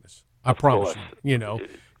radiation sickness. I promise you.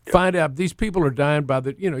 Find out these people are dying by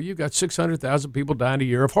you've got 600,000 people dying a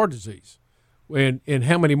year of heart disease, and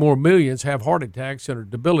how many more millions have heart attacks and are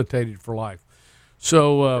debilitated for life.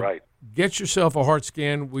 So get yourself a heart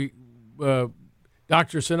scan.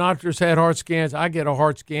 Dr. Sinatra's had heart scans. I get a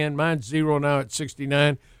heart scan. Mine's 0 now at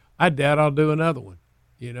 69. I doubt I'll do another one.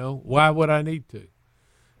 Why would I need to?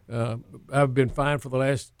 I've been fine for the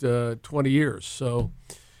last 20 years. So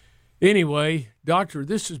anyway, doctor,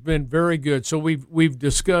 this has been very good. So we've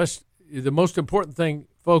discussed the most important thing,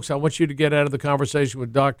 folks, I want you to get out of the conversation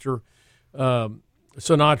with Dr.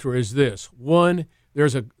 Sinatra is this. One,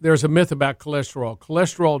 there's a myth about cholesterol.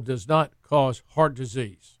 Cholesterol does not cause heart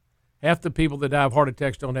disease. Half the people that die of heart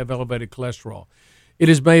attacks don't have elevated cholesterol. It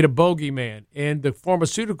is made a bogeyman, and the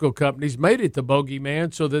pharmaceutical companies made it the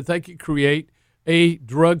bogeyman so that they could create a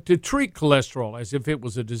drug to treat cholesterol as if it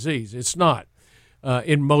was a disease. It's not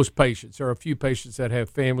in most patients. There are a few patients that have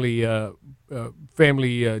family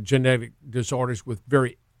genetic disorders with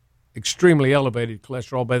very extremely elevated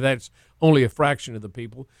cholesterol, but that's only a fraction of the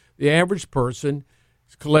people. The average person's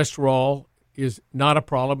cholesterol is not a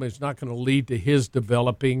problem. It's not going to lead to his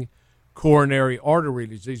developing coronary artery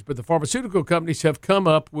disease. But the pharmaceutical companies have come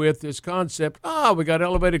up with this concept, we got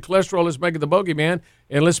elevated cholesterol, let's make it the bogeyman,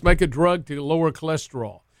 and let's make a drug to lower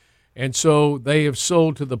cholesterol. And so they have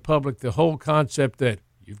sold to the public the whole concept that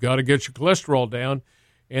you've got to get your cholesterol down,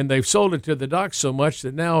 and they've sold it to the docs so much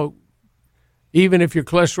that now even if your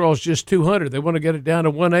cholesterol is just 200, they want to get it down to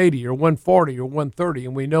 180 or 140 or 130,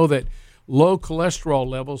 and we know that low cholesterol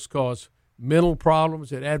levels cause mental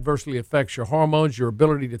problems. It adversely affects your hormones, your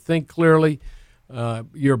ability to think clearly,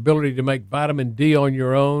 your ability to make vitamin D on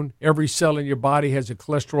your own. Every cell in your body has a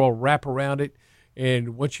cholesterol wrap around it,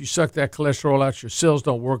 and once you suck that cholesterol out, your cells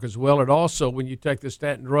don't work as well. It also, when you take the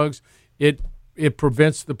statin drugs, it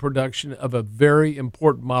prevents the production of a very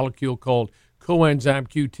important molecule called coenzyme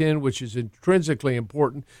Q10, which is intrinsically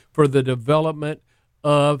important for the development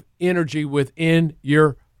of energy within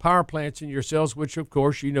your power plants in your cells, which, of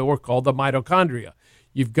course, are called the mitochondria.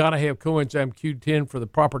 You've got to have coenzyme Q10 for the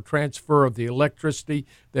proper transfer of the electricity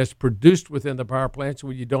that's produced within the power plants.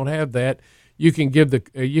 When you don't have that, you can give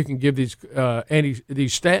these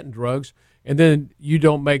statin drugs, and then you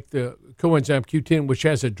don't make the coenzyme Q10, which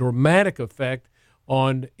has a dramatic effect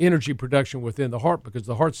on energy production within the heart, because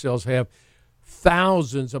the heart cells have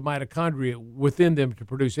thousands of mitochondria within them to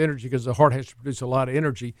produce energy, because the heart has to produce a lot of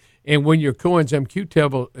energy. And when your coenzyme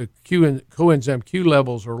Q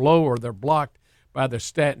levels are low or they're blocked by the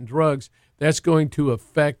statin drugs, that's going to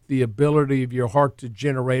affect the ability of your heart to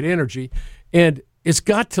generate energy. And it's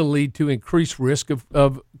got to lead to increased risk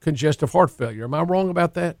of congestive heart failure. Am I wrong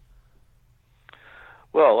about that?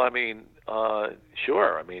 Well,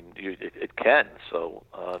 sure. It can. So,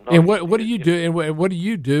 no, and what do you do? And what do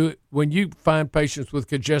you do when you find patients with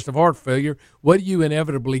congestive heart failure? What do you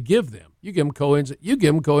inevitably give them? You give them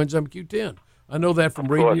coenzyme Q10. I know that from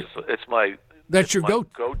reading. It's my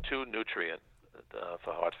go-to nutrient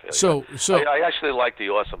for heart failure. So I actually like the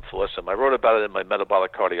Awesome Fluosim. I wrote about it in my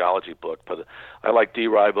metabolic cardiology book, but I like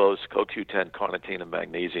D-ribose, CoQ10, carnitine, and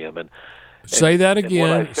magnesium. Say that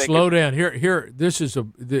again. Slow down. Here. This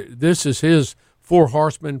is his 4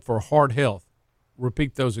 horsemen for heart health.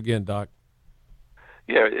 Repeat those again, Doc.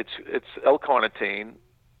 Yeah, it's L-carnitine,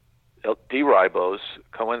 D-ribose,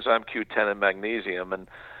 coenzyme Q10, and magnesium, and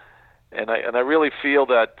I really feel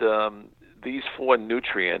that these four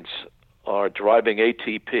nutrients are driving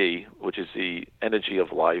ATP, which is the energy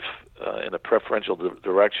of life, in a preferential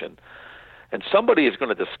direction. And somebody is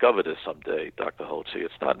going to discover this someday, Dr. Hotze.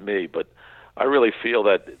 It's not me, but I really feel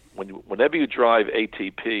that whenever you drive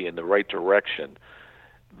ATP in the right direction,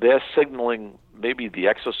 they're signaling maybe the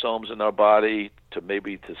exosomes in our body to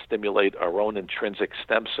stimulate our own intrinsic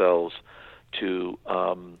stem cells to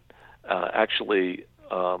actually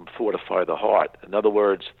fortify the heart. In other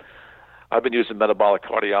words, I've been using metabolic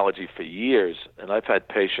cardiology for years, and I've had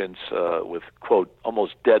patients with, quote,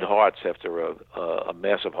 almost dead hearts after a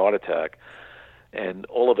massive heart attack. And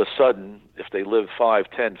all of a sudden, if they live 5,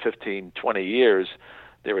 10, 15, 20 years,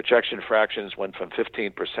 their ejection fractions went from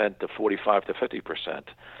 15% to 45 to 50%.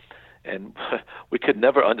 And we could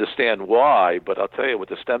never understand why, but I'll tell you, with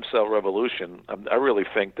the stem cell revolution, I really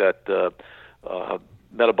think that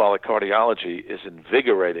metabolic cardiology is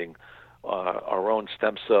invigorating our own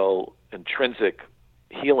stem cell intrinsic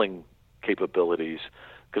healing capabilities,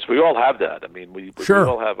 because we all have that. I mean, we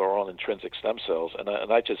all have our own intrinsic stem cells, and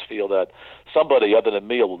I just feel that somebody other than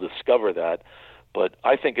me will discover that. But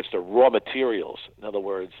I think it's the raw materials. In other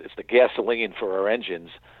words, it's the gasoline for our engines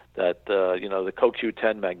that, the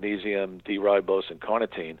CoQ10, magnesium, D-ribose, and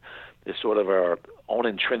carnitine is sort of our own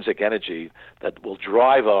intrinsic energy that will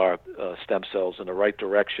drive our stem cells in the right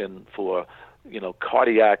direction for,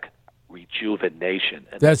 cardiac rejuvenation.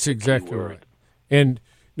 And that's exactly right. And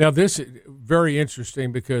now this is very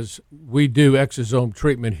interesting because we do exosome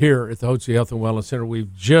treatment here at the Hotze Health and Wellness Center.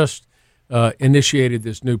 We've just initiated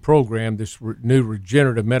this new program, this new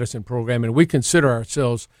regenerative medicine program, and we consider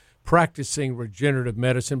ourselves practicing regenerative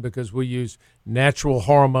medicine because we use natural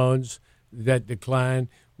hormones that decline.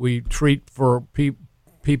 We treat for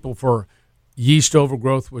people for yeast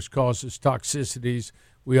overgrowth, which causes toxicities.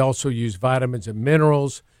 We also use vitamins and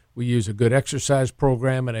minerals. We use a good exercise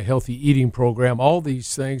program and a healthy eating program. All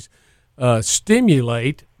these things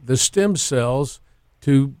stimulate the stem cells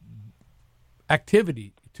to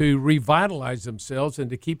activity, to revitalize themselves and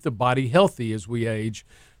to keep the body healthy as we age,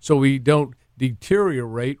 so we don't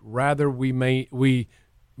deteriorate. Rather, we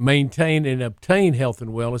maintain and obtain health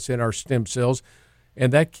and wellness in our stem cells,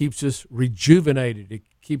 and that keeps us rejuvenated. It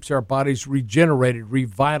keeps our bodies regenerated,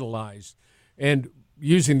 revitalized. And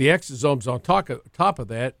using the exosomes on top of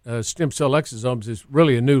that, stem cell exosomes is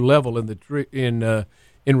really a new level in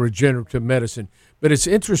regenerative medicine. But it's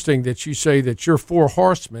interesting that you say that your four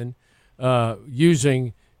horsemen,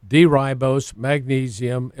 using D-ribose,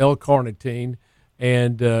 magnesium, L-carnitine,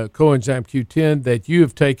 and coenzyme Q10, that you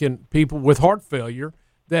have taken people with heart failure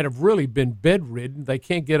that have really been bedridden. They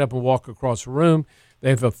can't get up and walk across a room. They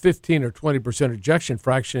have a 15 or 20% ejection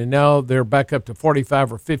fraction, and now they're back up to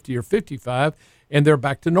 45 or 50 or 55, and they're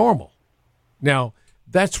back to normal. Now,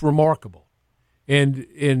 that's remarkable. And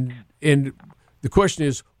the question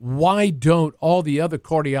is, why don't all the other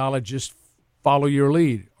cardiologists follow your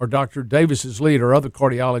lead, or Dr. Davis's lead, or other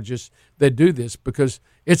cardiologists that do this? Because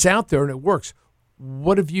it's out there and it works.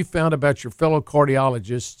 What have you found about your fellow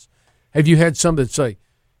cardiologists? Have you had some that say,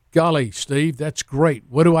 golly, Steve, that's great.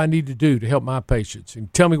 What do I need to do to help my patients?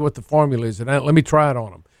 And tell me what the formula is, and let me try it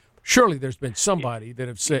on them. Surely there's been somebody that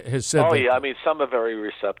has said that. Oh, yeah. I mean, some are very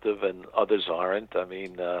receptive and others aren't. I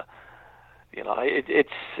mean, it's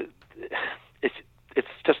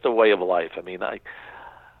just a way of life. I mean,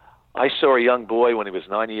 I saw a young boy when he was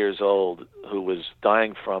 9 years old who was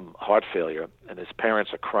dying from heart failure, and his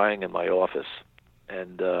parents are crying in my office.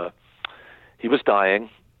 And he was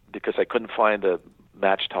dying because I couldn't find a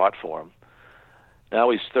matched heart for him.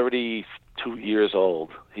 Now he's 32 years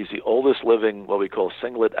old. He's the oldest living, what we call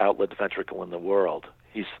singlet outlet ventricle in the world.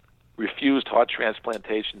 He's refused heart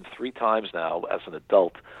transplantation 3 times now as an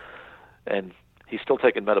adult, and he's still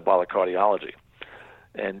taking metabolic cardiology.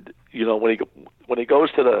 And when he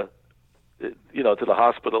goes to the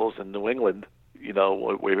hospitals in New England,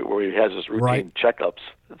 where he has his routine checkups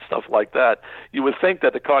and stuff like that, you would think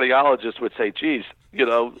that the cardiologist would say, geez,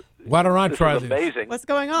 why don't I try this? Amazing. What's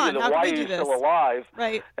going on? How why can we are do you this? still alive?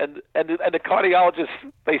 Right. And the cardiologists,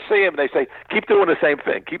 they see him and they say, keep doing the same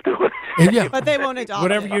thing. Keep doing it. Yeah. But they won't adopt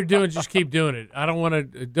whatever it. you're doing, just keep doing it. I don't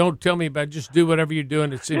want to. Don't tell me about. Just do whatever you're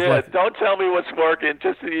doing. It seems like. Don't tell me what's working.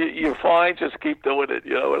 Just you're fine. Just keep doing it.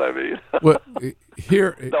 You know what I mean? Well,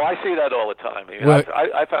 here. No, I see that all the time. I mean, well,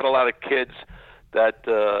 I've had a lot of kids that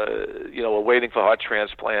were waiting for heart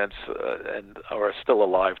transplants and are still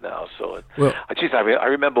alive now. So, geez, I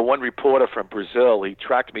remember one reporter from Brazil. He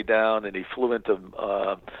tracked me down and he flew into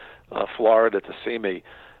Florida to see me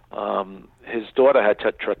His daughter had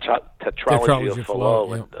tetralogy of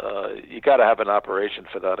Fallot, and you got to have an operation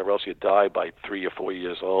for that, or else you die by 3 or 4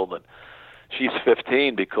 years old. And she's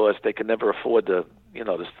 15 because they can never afford to,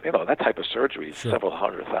 that type of surgery is several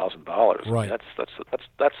 $100,000. Right. I mean,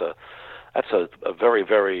 that's a very,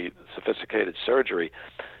 very sophisticated surgery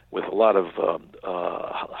with a lot of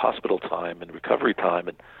hospital time and recovery time,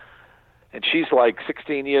 and she's like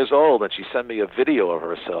 16 years old, and she sent me a video of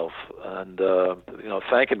herself and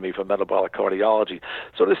thanking me for metabolic cardiology.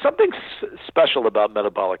 So there's something special about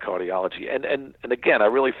metabolic cardiology, and again, I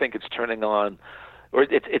really think it's turning on, or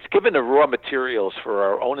it's given the raw materials for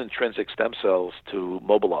our own intrinsic stem cells to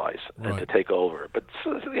mobilize and to take over. But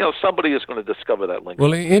somebody is going to discover that link.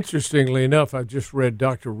 Well, interestingly enough, I've just read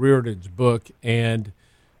Dr. Reardon's book, and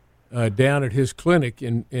down at his clinic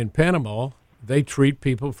in Panama, they treat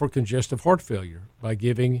people for congestive heart failure by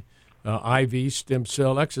giving IV stem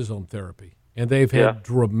cell exosome therapy, and they've had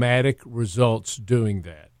dramatic results doing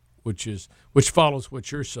that, which follows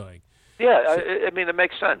what you're saying. Yeah, I mean, it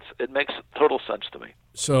makes sense. It makes total sense to me.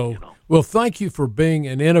 So, well, thank you for being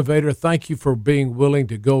an innovator. Thank you for being willing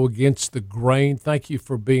to go against the grain. Thank you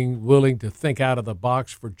for being willing to think out of the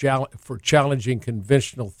box, for challenging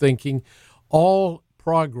conventional thinking. All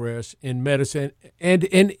progress in medicine and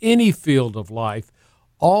in any field of life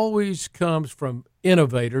always comes from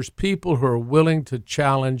innovators, people who are willing to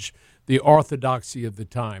challenge the orthodoxy of the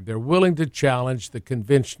time. They're willing to challenge the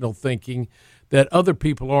conventional thinking that other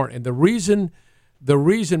people aren't. And the reason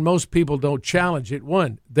most people don't challenge it,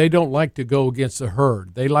 one, they don't like to go against the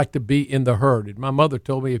herd. They like to be in the herd. And my mother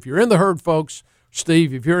told me, if you're in the herd, folks,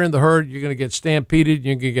 Steve, if you're in the herd, you're going to get stampeded,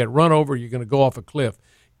 you're going to get run over, you're going to go off a cliff.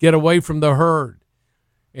 Get away from the herd.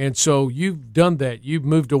 And so you've done that. You've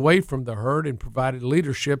moved away from the herd and provided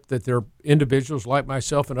leadership that there are individuals like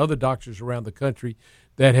myself and other doctors around the country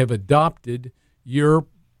that have adopted your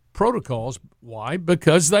protocols. Why?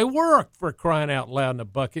 Because they work, for crying out loud in a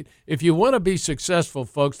bucket. If you want to be successful,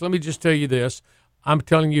 folks, let me just tell you this. I'm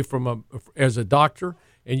telling you as a doctor,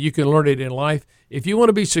 and you can learn it in life. If you want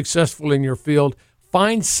to be successful in your field,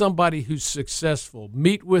 find somebody who's successful.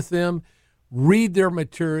 Meet with them. Read their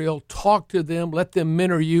material, talk to them, let them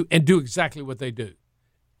mentor you, and do exactly what they do.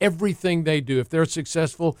 Everything they do. If they're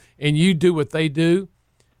successful and you do what they do,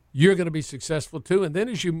 you're going to be successful too. And then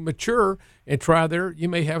as you mature and try there, you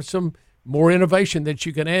may have some more innovation that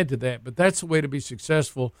you can add to that. But that's the way to be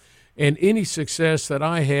successful. And any success that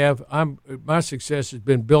I have, my success has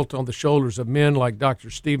been built on the shoulders of men like Dr.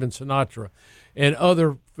 Stephen Sinatra and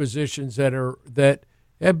other physicians that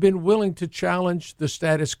have been willing to challenge the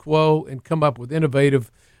status quo and come up with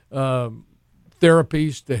innovative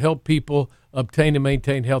therapies to help people obtain and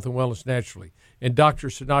maintain health and wellness naturally. And Dr.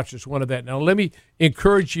 Sinatra is one of that. Now, let me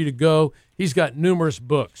encourage you to go. He's got numerous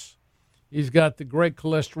books. He's got The Great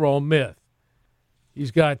Cholesterol Myth.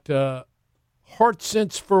 He's got Heart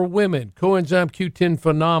Sense for Women, Coenzyme Q10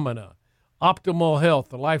 Phenomena, Optimal Health,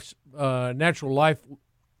 the natural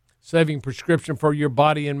life-saving prescription for your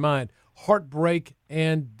body and mind, Heartbreak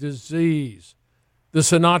and Disease, The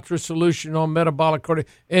Sinatra Solution on Metabolic Cardiology,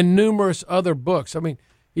 and numerous other books. I mean,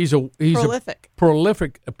 he's prolific.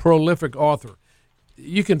 A prolific author.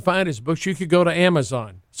 You can find his books. You could go to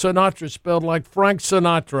Amazon. Sinatra spelled like Frank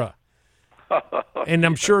Sinatra. And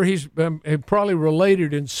I'm sure he's probably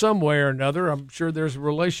related in some way or another. I'm sure there's a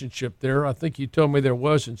relationship there. I think you told me there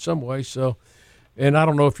was in some way. So, and I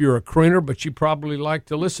don't know if you're a crooner, but you probably like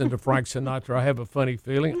to listen to Frank Sinatra. I have a funny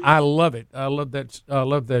feeling. I love it. I love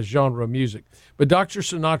that genre of music. But Dr.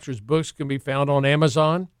 Sinatra's books can be found on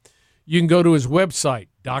Amazon. You can go to his website,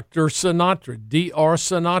 Dr. Sinatra,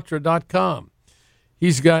 drsinatra.com.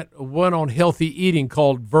 He's got one on healthy eating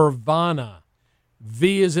called Vervana.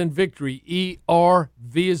 V as in victory, E-R,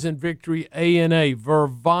 V as in victory, A-N-A,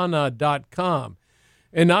 Vervana.com.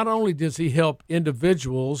 And not only does he help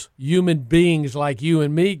individuals, human beings like you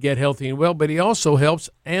and me, get healthy and well, but he also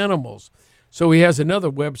helps animals. So he has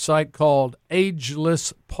another website called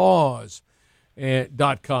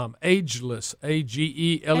AgelessPaws.com. Ageless,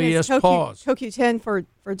 A-G-E-L-E-S, paws. CoQ10 for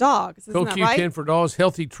dogs, isn't that right? CoQ10 for dogs,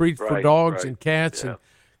 healthy treats for dogs and cats. Yeah. And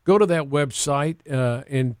go to that website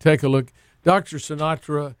and take a look. Dr.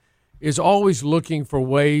 Sinatra is always looking for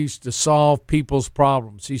ways to solve people's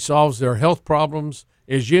problems. He solves their health problems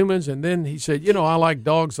as humans, and then he said, I like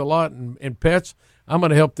dogs a lot and pets. I'm going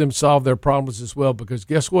to help them solve their problems as well, because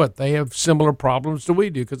guess what? They have similar problems to we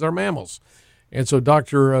do because they're mammals. And so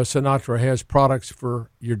Dr. Sinatra has products for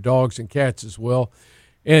your dogs and cats as well.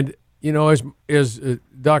 And you know, as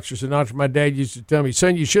Dr. Sinatra, my dad used to tell me,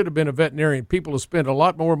 son, you should have been a veterinarian. People will spend a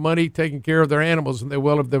lot more money taking care of their animals than they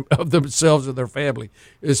will of themselves or their family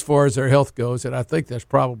as far as their health goes, and I think that's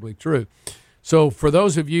probably true. So for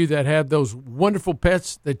those of you that have those wonderful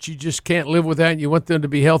pets that you just can't live without and you want them to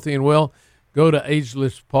be healthy and well, go to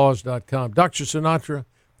agelesspaws.com. Dr. Sinatra,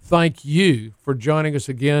 thank you for joining us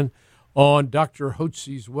again on Dr.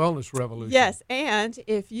 Hotze's Wellness Revolution. Yes, and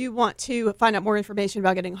if you want to find out more information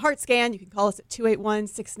about getting a heart scan, you can call us at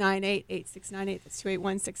 281-698-8698. That's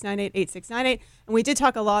 281-698-8698. And we did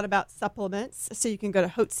talk a lot about supplements, so you can go to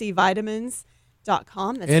HotzeVitamins.com.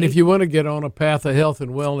 And if you want to get on a path of health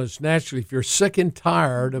and wellness naturally, if you're sick and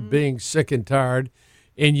tired of being sick and tired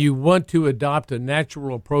and you want to adopt a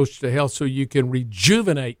natural approach to health so you can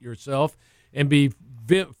rejuvenate yourself and be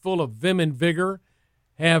full of vim and vigor,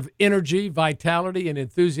 have energy, vitality, and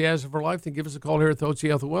enthusiasm for life, then give us a call here at the Hotze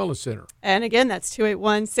Health and Wellness Center. And again, that's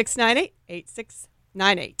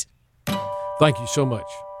 281-698-8698. Thank you so much.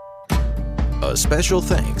 A special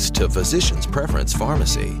thanks to Physicians Preference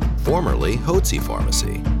Pharmacy, formerly Hotze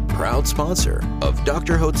Pharmacy, proud sponsor of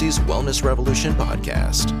Dr. Hotze's Wellness Revolution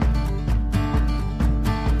podcast.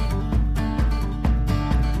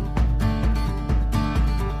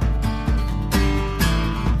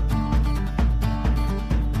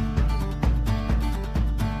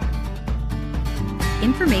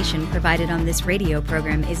 Information provided on this radio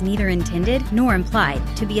program is neither intended nor implied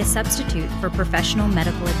to be a substitute for professional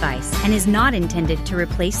medical advice and is not intended to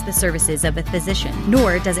replace the services of a physician,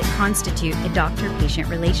 nor does it constitute a doctor-patient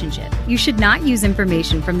relationship. You should not use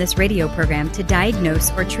information from this radio program to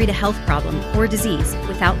diagnose or treat a health problem or disease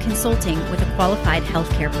without consulting with a qualified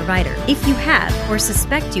healthcare provider. If you have or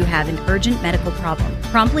suspect you have an urgent medical problem,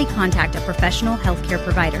 promptly contact a professional healthcare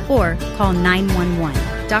provider or call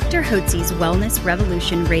 911. Dr. Hotze's Wellness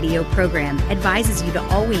Revolution radio program advises you to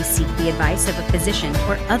always seek the advice of a physician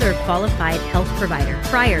or other qualified health provider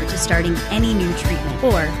prior to starting any new treatment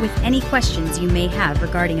or with any questions you may have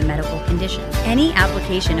regarding a medical condition. Any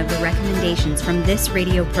application of the recommendations from this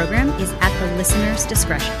radio program is at the listener's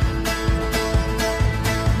discretion.